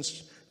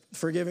sins,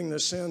 forgiving the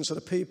sins of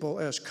the people,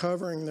 as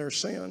covering their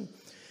sin.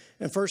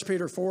 In 1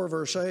 Peter 4,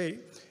 verse 8,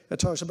 it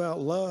talks about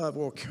love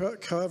will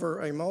cover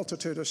a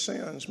multitude of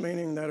sins,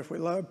 meaning that if we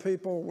love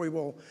people, we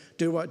will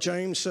do what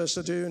James says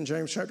to do in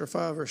James chapter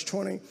 5, verse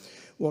 20.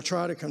 We'll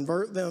try to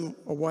convert them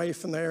away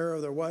from the error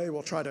of their way.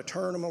 We'll try to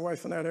turn them away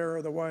from that error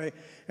of the way.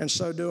 And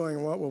so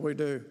doing, what will we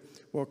do?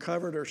 We'll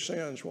cover their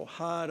sins. We'll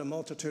hide a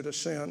multitude of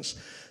sins.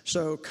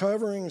 So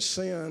covering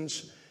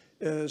sins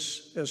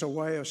is a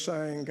way of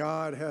saying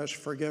God has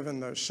forgiven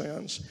those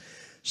sins.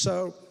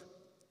 So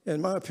in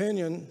my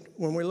opinion,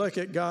 when we look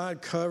at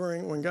God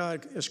covering, when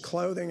God is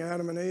clothing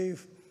Adam and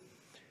Eve,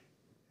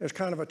 it's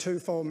kind of a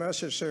twofold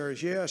message there.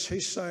 Yes,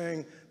 he's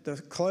saying the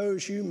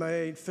clothes you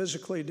made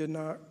physically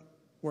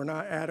were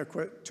not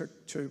adequate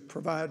to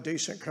provide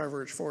decent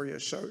coverage for you.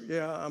 So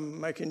yeah, I'm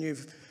making you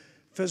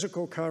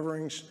physical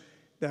coverings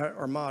that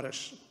are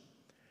modest.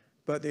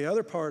 But the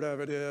other part of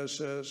it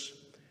is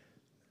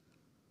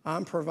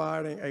I'm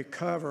providing a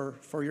cover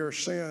for your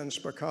sins,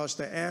 because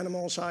the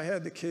animals I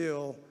had to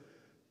kill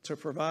to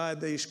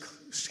provide these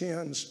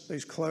skins,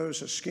 these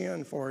clothes of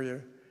skin for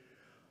you,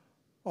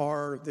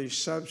 are the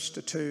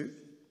substitute,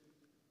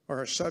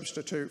 or a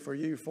substitute for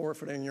you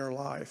forfeiting your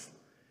life.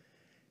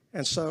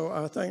 And so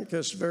I think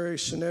it's very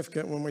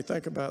significant when we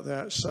think about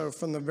that. So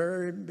from the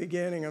very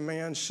beginning of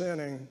man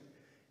sinning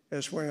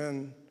is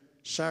when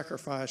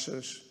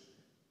sacrifices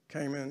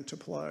came into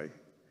play.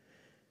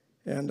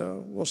 And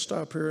we'll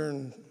stop here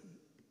and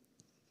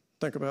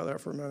think about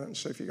that for a minute and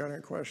see if you got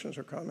any questions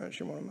or comments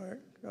you want to make.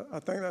 I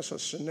think that's a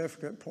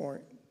significant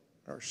point,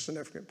 or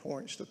significant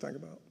points to think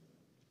about.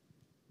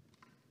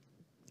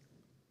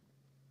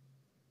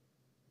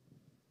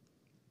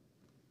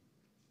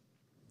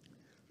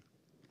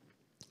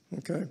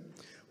 Okay.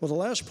 Well, the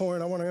last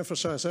point I want to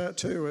emphasize that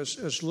too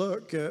is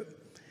look at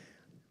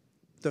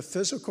the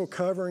physical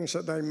coverings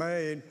that they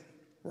made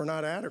were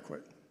not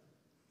adequate.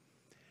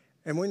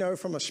 And we know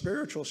from a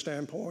spiritual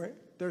standpoint,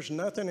 there's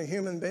nothing a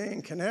human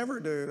being can ever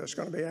do that's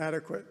going to be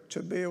adequate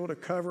to be able to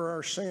cover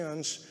our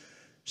sins,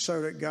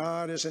 so that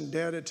God is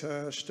indebted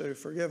to us to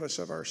forgive us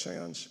of our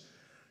sins.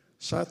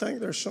 So I think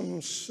there's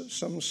some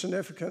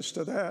significance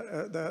to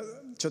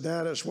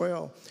that as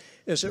well.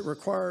 Is it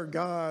required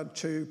God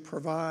to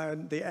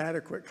provide the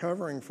adequate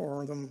covering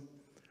for them,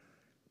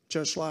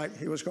 just like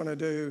he was going to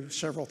do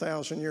several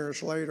thousand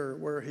years later,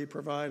 where he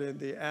provided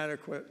the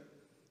adequate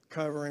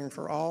covering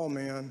for all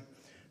men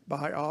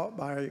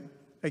by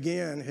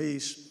again,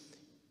 he's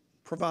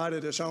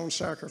provided his own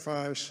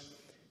sacrifice.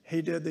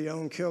 He did the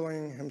own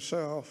killing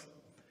himself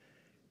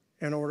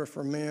in order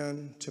for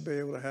men to be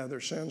able to have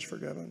their sins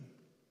forgiven.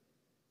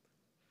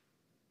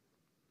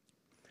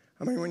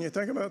 I mean, when you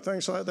think about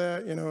things like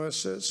that, you know,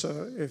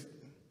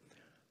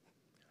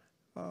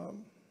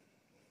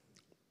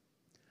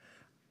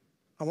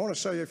 I want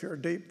to say if you're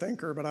a deep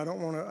thinker, but I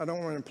don't want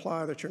to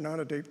imply that you're not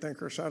a deep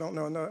thinker. So I don't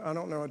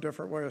know a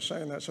different way of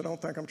saying that. So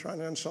don't think I'm trying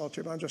to insult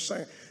you. But I'm just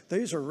saying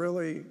these are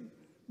really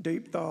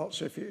deep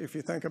thoughts if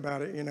you think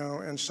about it, you know.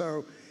 And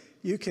so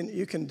you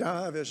can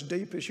dive as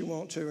deep as you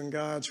want to in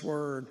God's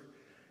Word,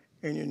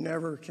 and you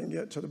never can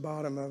get to the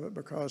bottom of it,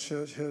 because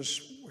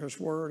his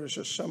Word is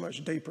just so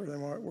much deeper than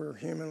what we're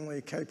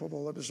humanly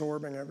capable of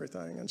absorbing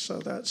everything. And so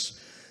that's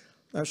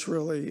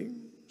really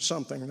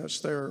something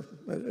that's there.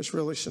 It's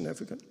really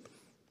significant.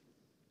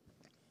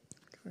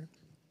 Okay.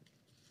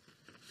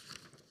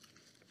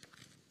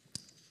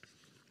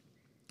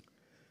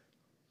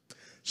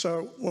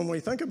 So when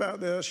we think about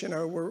this,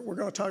 we're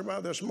going to talk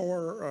about this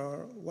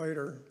more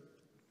later.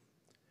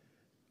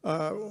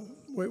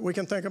 We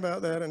can think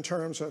about that in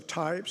terms of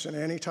types and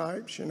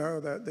antitypes,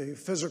 that the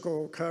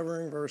physical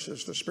covering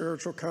versus the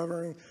spiritual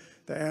covering,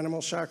 the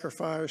animal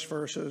sacrifice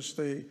versus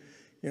the,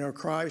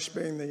 Christ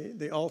being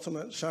the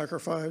ultimate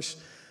sacrifice,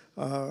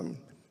 the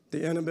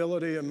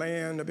inability of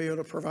man to be able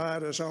to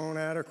provide his own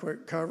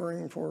adequate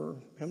covering for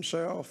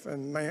himself,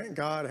 and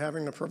God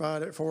having to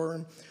provide it for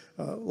him.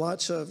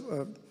 Lots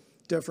of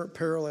different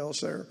parallels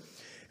there.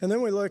 And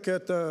then we look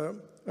at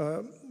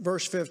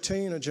verse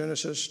 15 of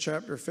Genesis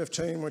chapter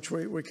 15,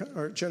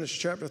 or Genesis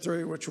chapter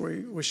 3, which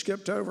we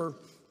skipped over.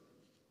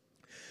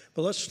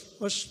 But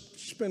let's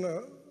spend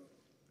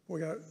we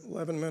got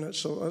 11 minutes,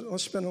 so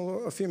let's spend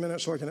a few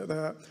minutes looking at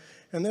that.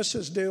 And this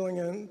is dealing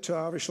into,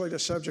 obviously, the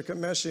subject of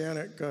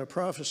messianic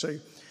prophecy.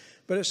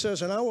 But it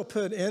says, "And I will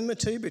put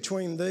enmity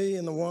between thee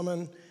and the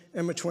woman,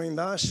 and between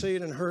thy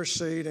seed and her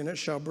seed, and it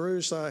shall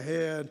bruise thy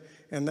head,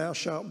 and thou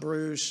shalt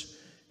bruise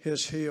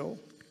his heel."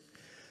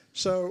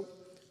 So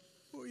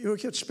you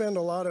could spend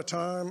a lot of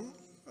time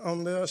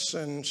on this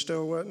and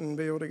still wouldn't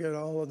be able to get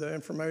all of the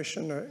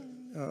information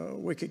that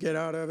we could get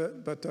out of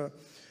it. But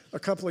a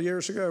couple of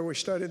years ago, we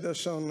studied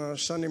this on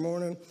Sunday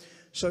morning.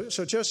 So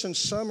just in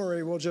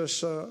summary, we'll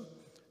just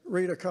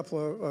read a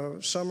couple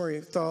of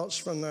summary thoughts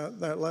from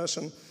that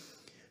lesson.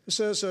 It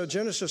says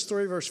Genesis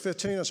 3, verse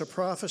 15 is a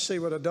prophecy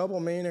with a double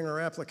meaning or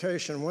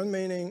application. One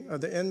meaning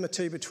of the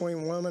enmity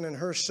between woman and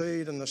her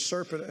seed and the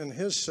serpent and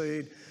his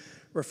seed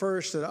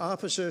refers to the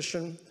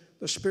opposition,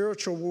 the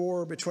spiritual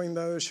war between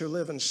those who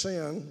live in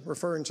sin,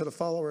 referring to the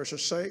followers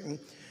of Satan,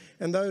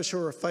 and those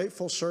who are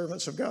faithful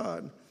servants of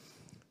God.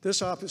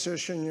 This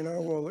opposition,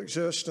 will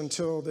exist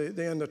until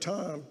the end of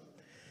time.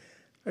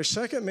 A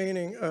second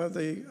meaning of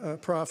the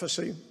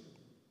prophecy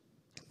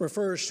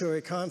refers to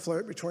a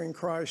conflict between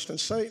Christ and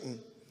Satan.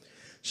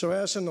 So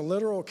as in the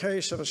literal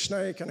case of a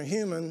snake and a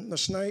human, the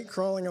snake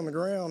crawling on the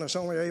ground is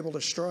only able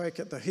to strike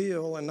at the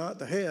heel and not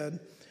the head.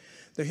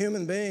 The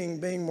human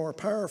being more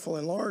powerful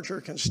and larger,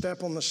 can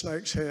step on the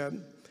snake's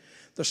head.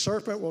 The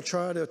serpent will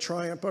try to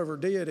triumph over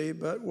deity,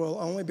 but will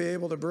only be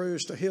able to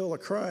bruise the heel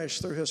of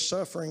Christ through his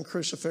suffering,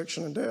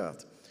 crucifixion, and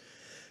death.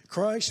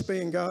 Christ,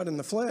 being God in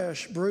the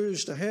flesh,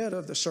 bruised the head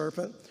of the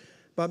serpent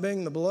by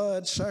being the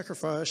blood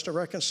sacrificed to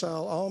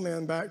reconcile all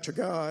men back to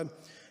God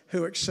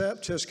who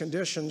accept his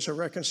conditions of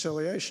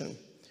reconciliation.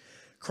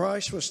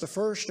 Christ was the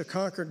first to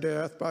conquer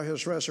death by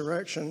his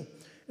resurrection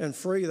and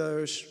free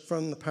those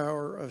from the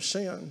power of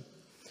sin.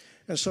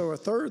 And so a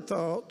third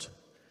thought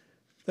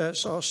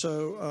that's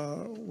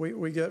also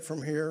we get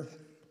from here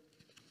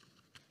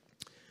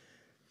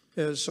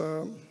is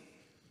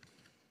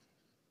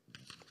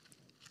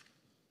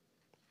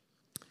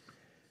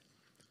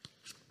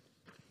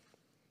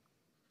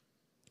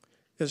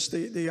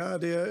the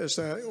idea is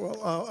that, well,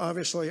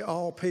 obviously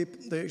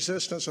the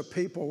existence of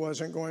people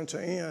wasn't going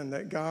to end,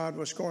 that God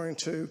was going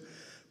to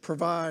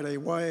provide a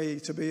way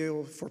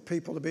for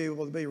people to be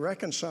able to be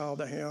reconciled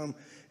to him.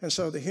 And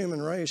so the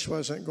human race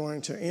wasn't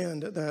going to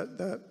end at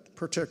that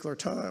particular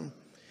time.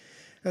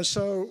 And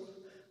so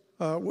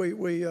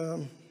we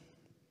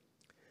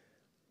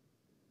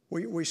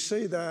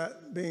see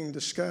that being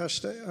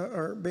discussed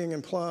or being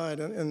implied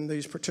in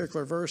these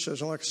particular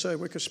verses. And like I said,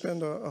 we could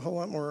spend a whole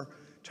lot more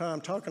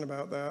time talking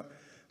about that.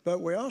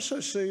 But we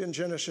also see in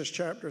Genesis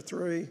chapter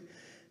 3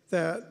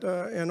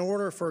 that in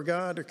order for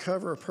God to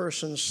cover a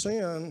person's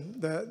sin,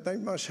 that they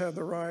must have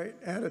the right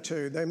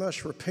attitude. They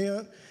must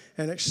repent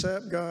and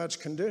accept God's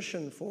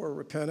condition for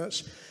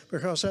repentance.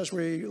 Because as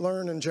we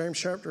learn in James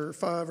chapter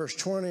 5, verse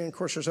 20, and of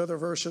course there's other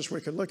verses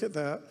we could look at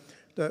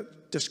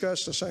that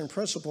discuss the same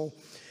principle,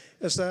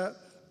 is that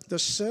the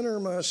sinner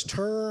must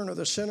turn, or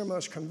the sinner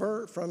must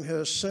convert from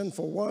his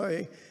sinful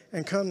way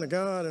and come to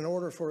God in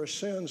order for his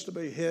sins to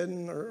be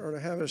hidden or to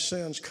have his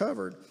sins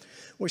covered.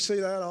 We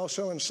see that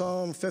also in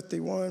Psalm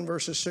 51,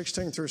 verses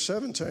 16 through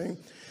 17,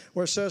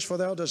 where it says, "For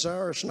thou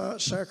desirest not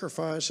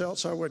sacrifice,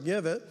 else I would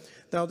give it.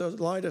 Thou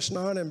delightest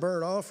not in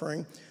burnt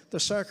offering. The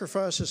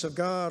sacrifices of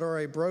God are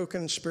a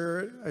broken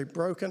spirit, a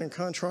broken and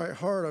contrite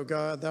heart, O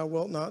God, thou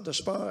wilt not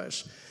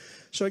despise."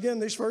 So again,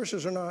 these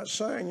verses are not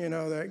saying,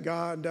 that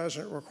God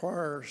doesn't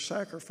require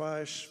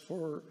sacrifice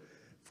for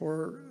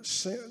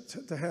sin,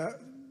 to have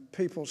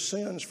people's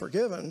sins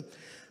forgiven.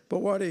 But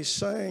what he's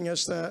saying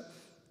is that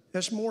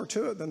there's more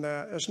to it than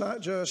that. It's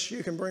not just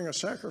you can bring a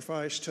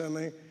sacrifice to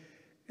me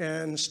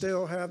and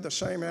still have the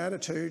same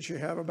attitudes you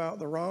have about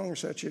the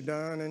wrongs that you've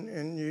done,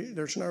 and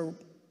there's no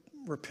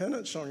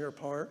repentance on your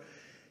part.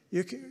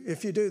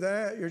 If you do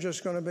that, you're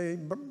just going to be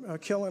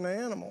killing an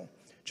animal.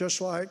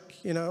 Just like,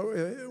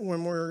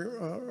 when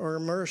we're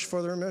immersed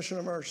for the remission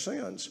of our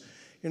sins.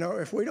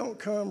 If we don't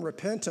come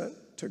repentant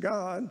to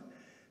God,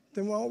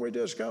 then all we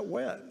did is got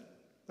wet.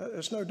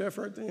 It's no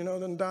different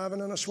than diving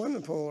in a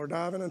swimming pool or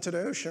diving into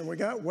the ocean. We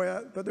got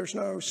wet, but there's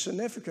no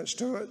significance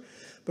to it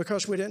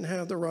because we didn't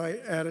have the right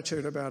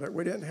attitude about it.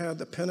 We didn't have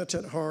the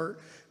penitent heart.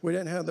 We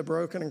didn't have the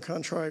broken and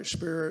contrite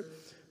spirit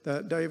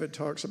that David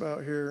talks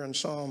about here in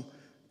Psalm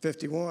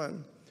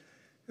 51.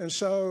 And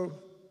so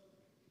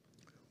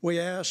we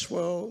ask,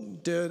 well,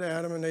 did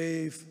Adam and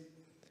Eve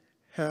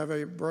have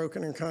a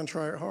broken and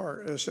contrite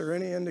heart? Is there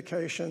any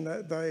indication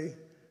that they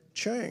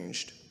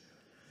changed?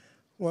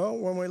 Well,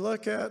 when we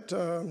look at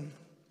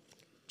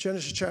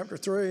Genesis chapter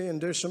 3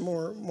 and do some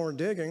more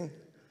digging,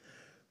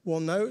 we'll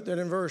note that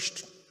in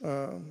verse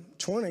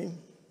 20,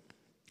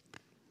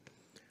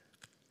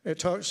 it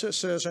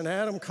says, and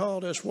Adam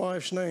called his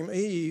wife's name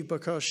Eve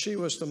because she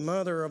was the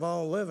mother of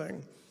all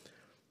living.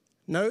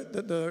 Note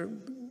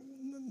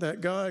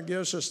that God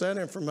gives us that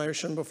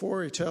information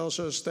before he tells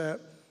us that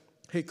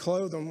he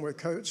clothed them with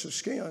coats of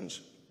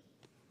skins.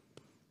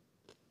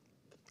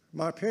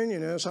 My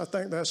opinion is, I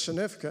think that's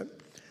significant.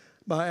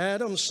 By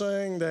Adam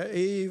saying that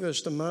Eve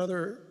is the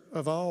mother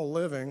of all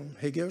living,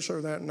 he gives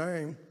her that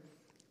name.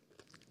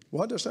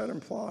 What does that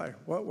imply?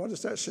 What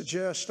does that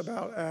suggest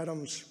about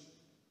Adam's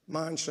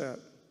mindset?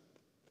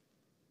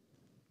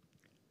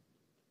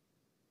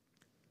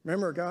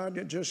 Remember, God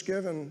had just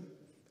given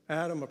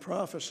Adam a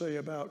prophecy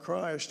about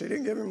Christ. He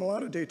didn't give him a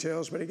lot of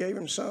details, but he gave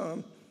him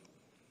some.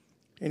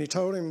 And he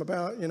told him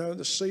about,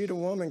 the seed of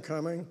woman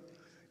coming,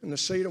 and the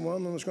seed of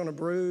woman was going to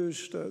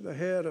bruise the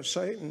head of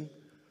Satan.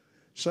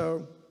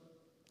 So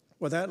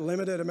with that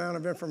limited amount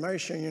of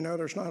information,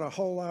 there's not a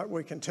whole lot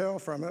we can tell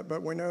from it,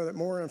 but we know that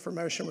more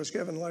information was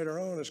given later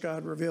on as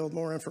God revealed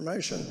more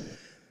information.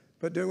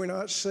 But do we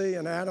not see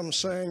in Adam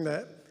saying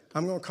that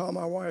I'm going to call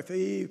my wife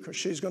Eve because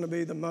she's going to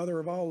be the mother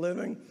of all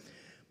living?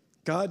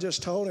 God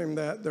just told him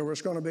that there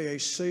was going to be a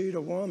seed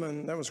of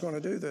woman that was going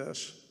to do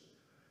this.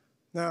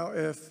 Now,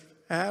 if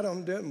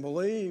Adam didn't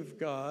believe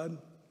God,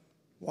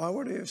 why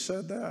would he have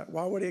said that?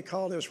 Why would he have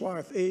called his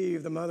wife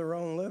Eve the mother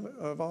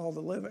of all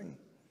the living?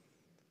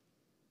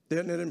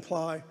 Didn't it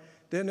imply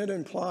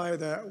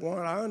that, one,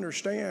 I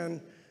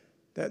understand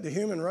that the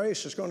human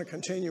race is going to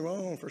continue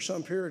on for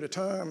some period of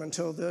time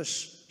until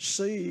this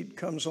seed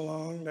comes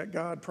along that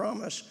God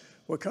promised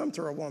would come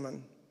through a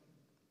woman.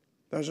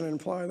 Doesn't it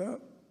imply that?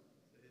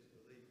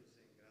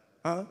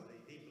 Huh?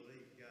 He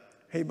believed God.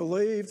 He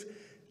believed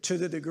to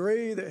the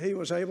degree that he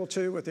was able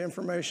to with the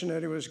information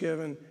that he was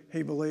given,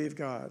 he believed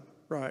God.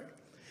 Right.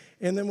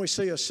 And then we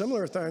see a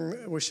similar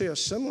thing. We see a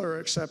similar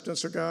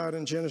acceptance of God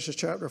in Genesis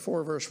chapter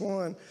 4, verse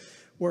 1,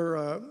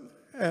 where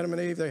Adam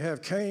and Eve, they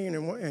have Cain,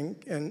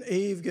 and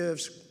Eve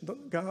gives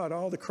God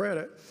all the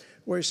credit,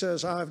 where he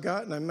says, I've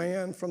gotten a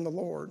man from the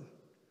Lord.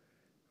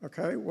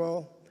 Okay,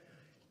 well,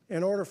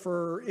 in order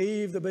for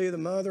Eve to be the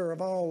mother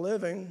of all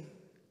living,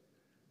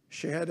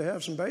 she had to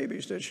have some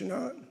babies, did she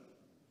not?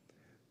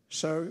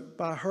 So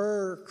by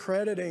her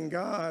crediting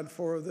God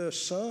for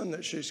this son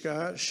that she's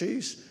got,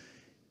 she's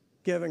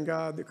giving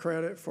God the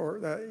credit for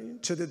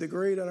that. To the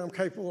degree that I'm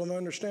capable of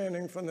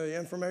understanding from the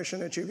information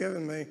that you've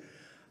given me,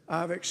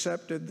 I've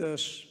accepted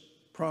this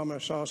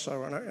promise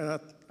also. And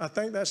I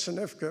think that's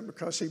significant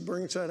because he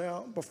brings that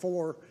out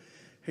before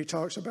he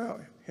talks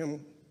about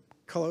him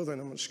clothing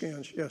them with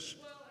skins. Yes?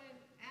 Well, and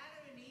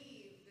Adam and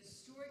Eve, the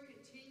story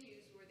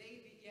continues where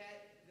they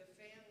beget the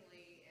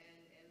family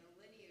and the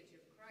lineage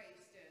of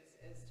Christ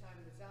as time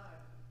goes on.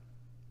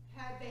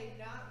 Had they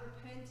not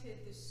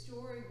repented, the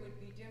story would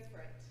be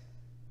different.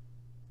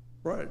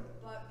 Right.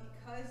 But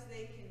because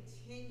they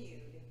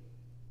continued,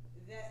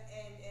 that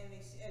and they,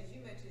 as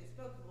you mentioned, they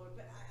spoke to the Lord.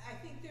 But I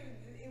think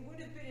it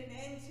would have been an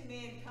end to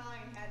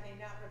mankind had they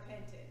not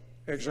repented.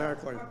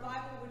 Exactly. So our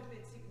Bible would have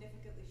been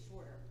significantly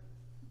shorter.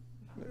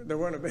 There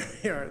wouldn't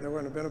have been, there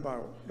wouldn't have been a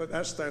Bible. But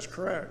that's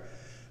correct.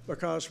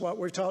 Because what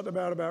we talked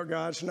about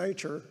God's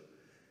nature,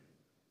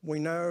 we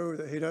know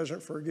that he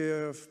doesn't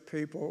forgive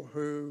people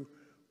who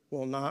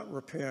will not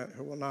repent,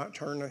 who will not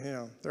turn to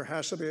him. There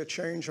has to be a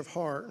change of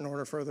heart in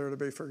order for there to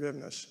be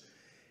forgiveness.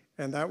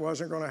 And that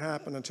wasn't going to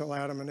happen until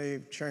Adam and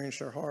Eve changed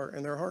their heart.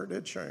 And their heart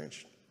did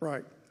change.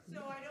 Right. So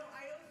I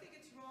don't think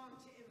it's wrong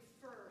to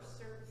infer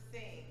certain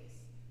things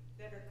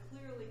that are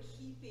clearly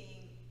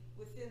keeping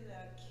within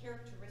the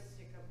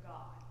characteristic of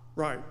God.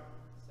 Right.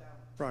 So.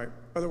 Right.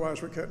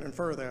 Otherwise, we couldn't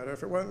infer that.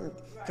 If it wasn't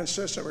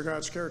consistent with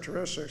God's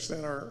characteristics,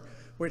 then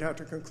we'd have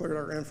to conclude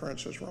our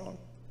inference is wrong.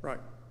 Right.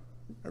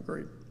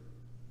 Agreed.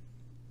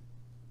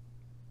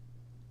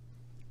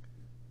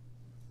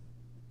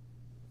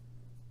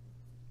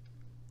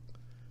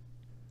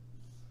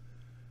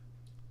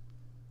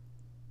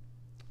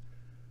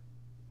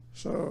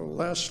 So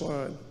last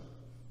slide.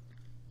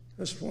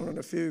 This is one of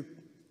the few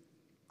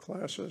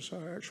classes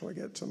I actually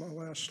get to my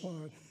last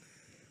slide.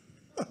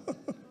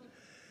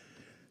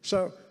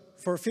 So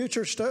for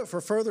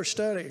further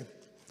study,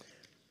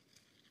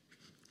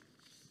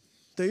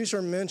 these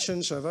are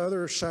mentions of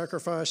other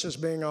sacrifices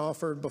being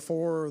offered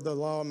before the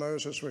law of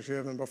Moses was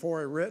given,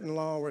 before a written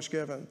law was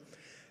given.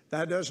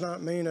 That does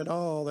not mean at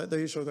all that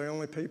these are the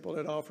only people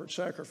that offered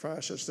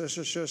sacrifices. This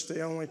is just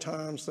the only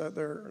times that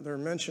they're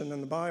mentioned in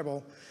the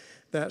Bible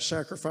that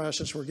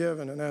sacrifices were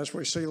given. And as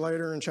we see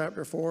later in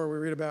chapter 4, we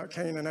read about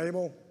Cain and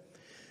Abel.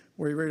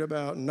 We read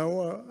about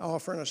Noah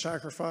offering a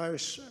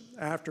sacrifice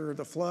after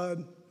the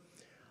flood,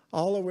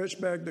 all of which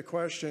beg the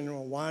question,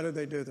 well, why did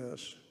they do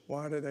this?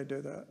 Why did they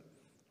do that?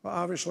 Well,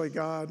 obviously,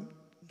 God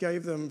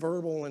gave them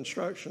verbal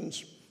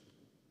instructions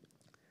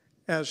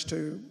as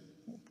to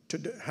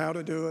how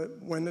to do it,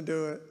 when to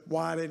do it,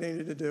 why they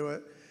needed to do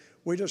it.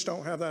 We just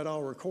don't have that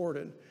all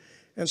recorded.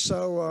 And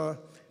so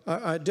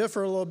I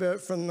differ a little bit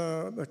from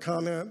the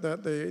comment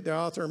that the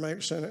author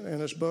makes in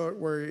his book,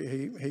 where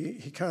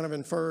he kind of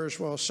infers,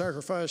 well,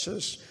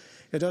 sacrifices,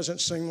 it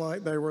doesn't seem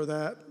like they were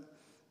that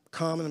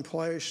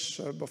commonplace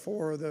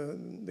before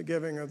the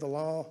giving of the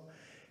law.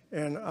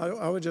 And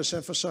I would just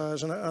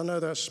emphasize, and I know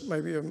that's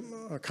maybe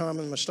a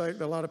common mistake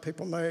that a lot of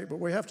people make, but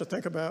we have to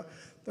think about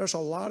there's a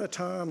lot of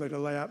time that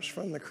elapsed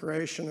from the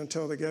creation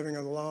until the giving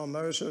of the law of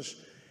Moses,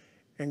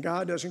 and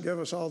God doesn't give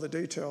us all the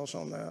details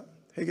on that.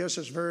 He gives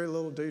us very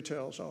little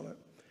details on it.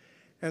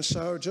 And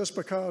so just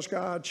because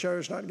God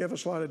chose not to give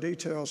us a lot of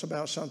details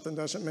about something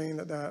doesn't mean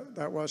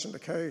that wasn't the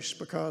case,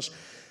 because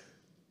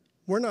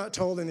we're not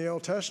told in the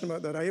Old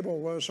Testament that Abel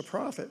was a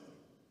prophet.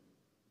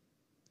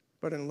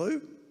 But in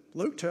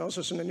Luke tells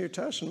us in the New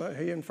Testament,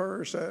 he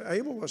infers that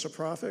Abel was a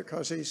prophet,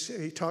 because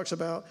he talks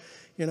about,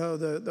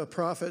 the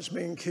prophets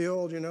being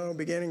killed,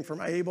 beginning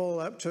from Abel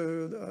up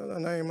to the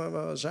name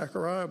of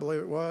Zechariah, I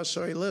believe it was.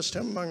 So he lists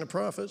him among the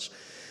prophets.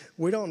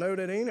 We don't know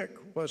that Enoch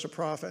was a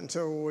prophet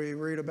until we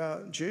read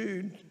about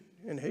Jude,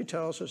 and he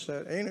tells us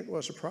that Enoch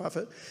was a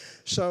prophet.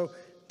 So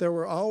there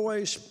were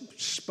always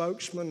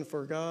spokesmen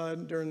for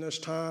God during this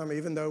time,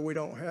 even though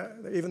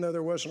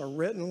there wasn't a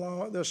written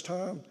law at this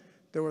time.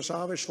 There was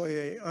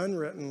obviously an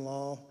unwritten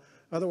law.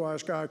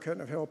 Otherwise, God couldn't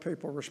have held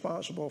people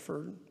responsible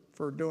for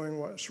doing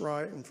what's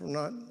right and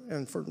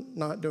for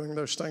not doing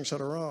those things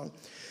that are wrong.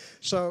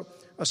 So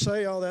I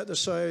say all that to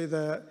say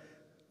that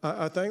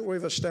I think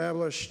we've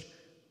established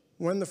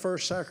when the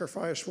first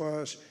sacrifice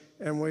was,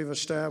 and we've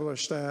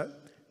established that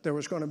there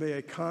was going to be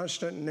a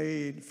constant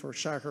need for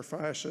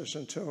sacrifices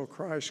until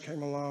Christ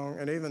came along.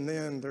 And even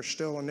then, there's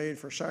still a need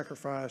for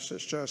sacrifice.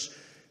 It's just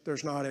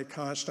there's not a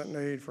constant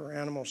need for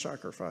animal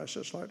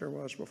sacrifices like there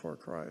was before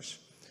Christ.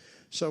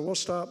 So we'll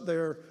stop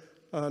there.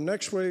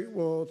 Next week,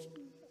 we'll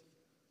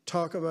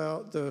talk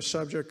about the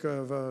subject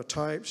of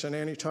types and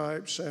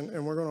antitypes,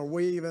 and we're going to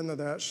weave into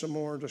that some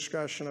more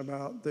discussion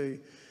about the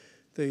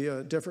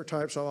different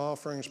types of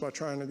offerings by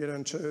trying to get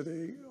into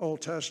the Old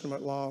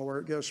Testament law, where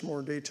it gives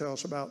more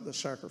details about the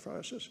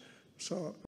sacrifices. So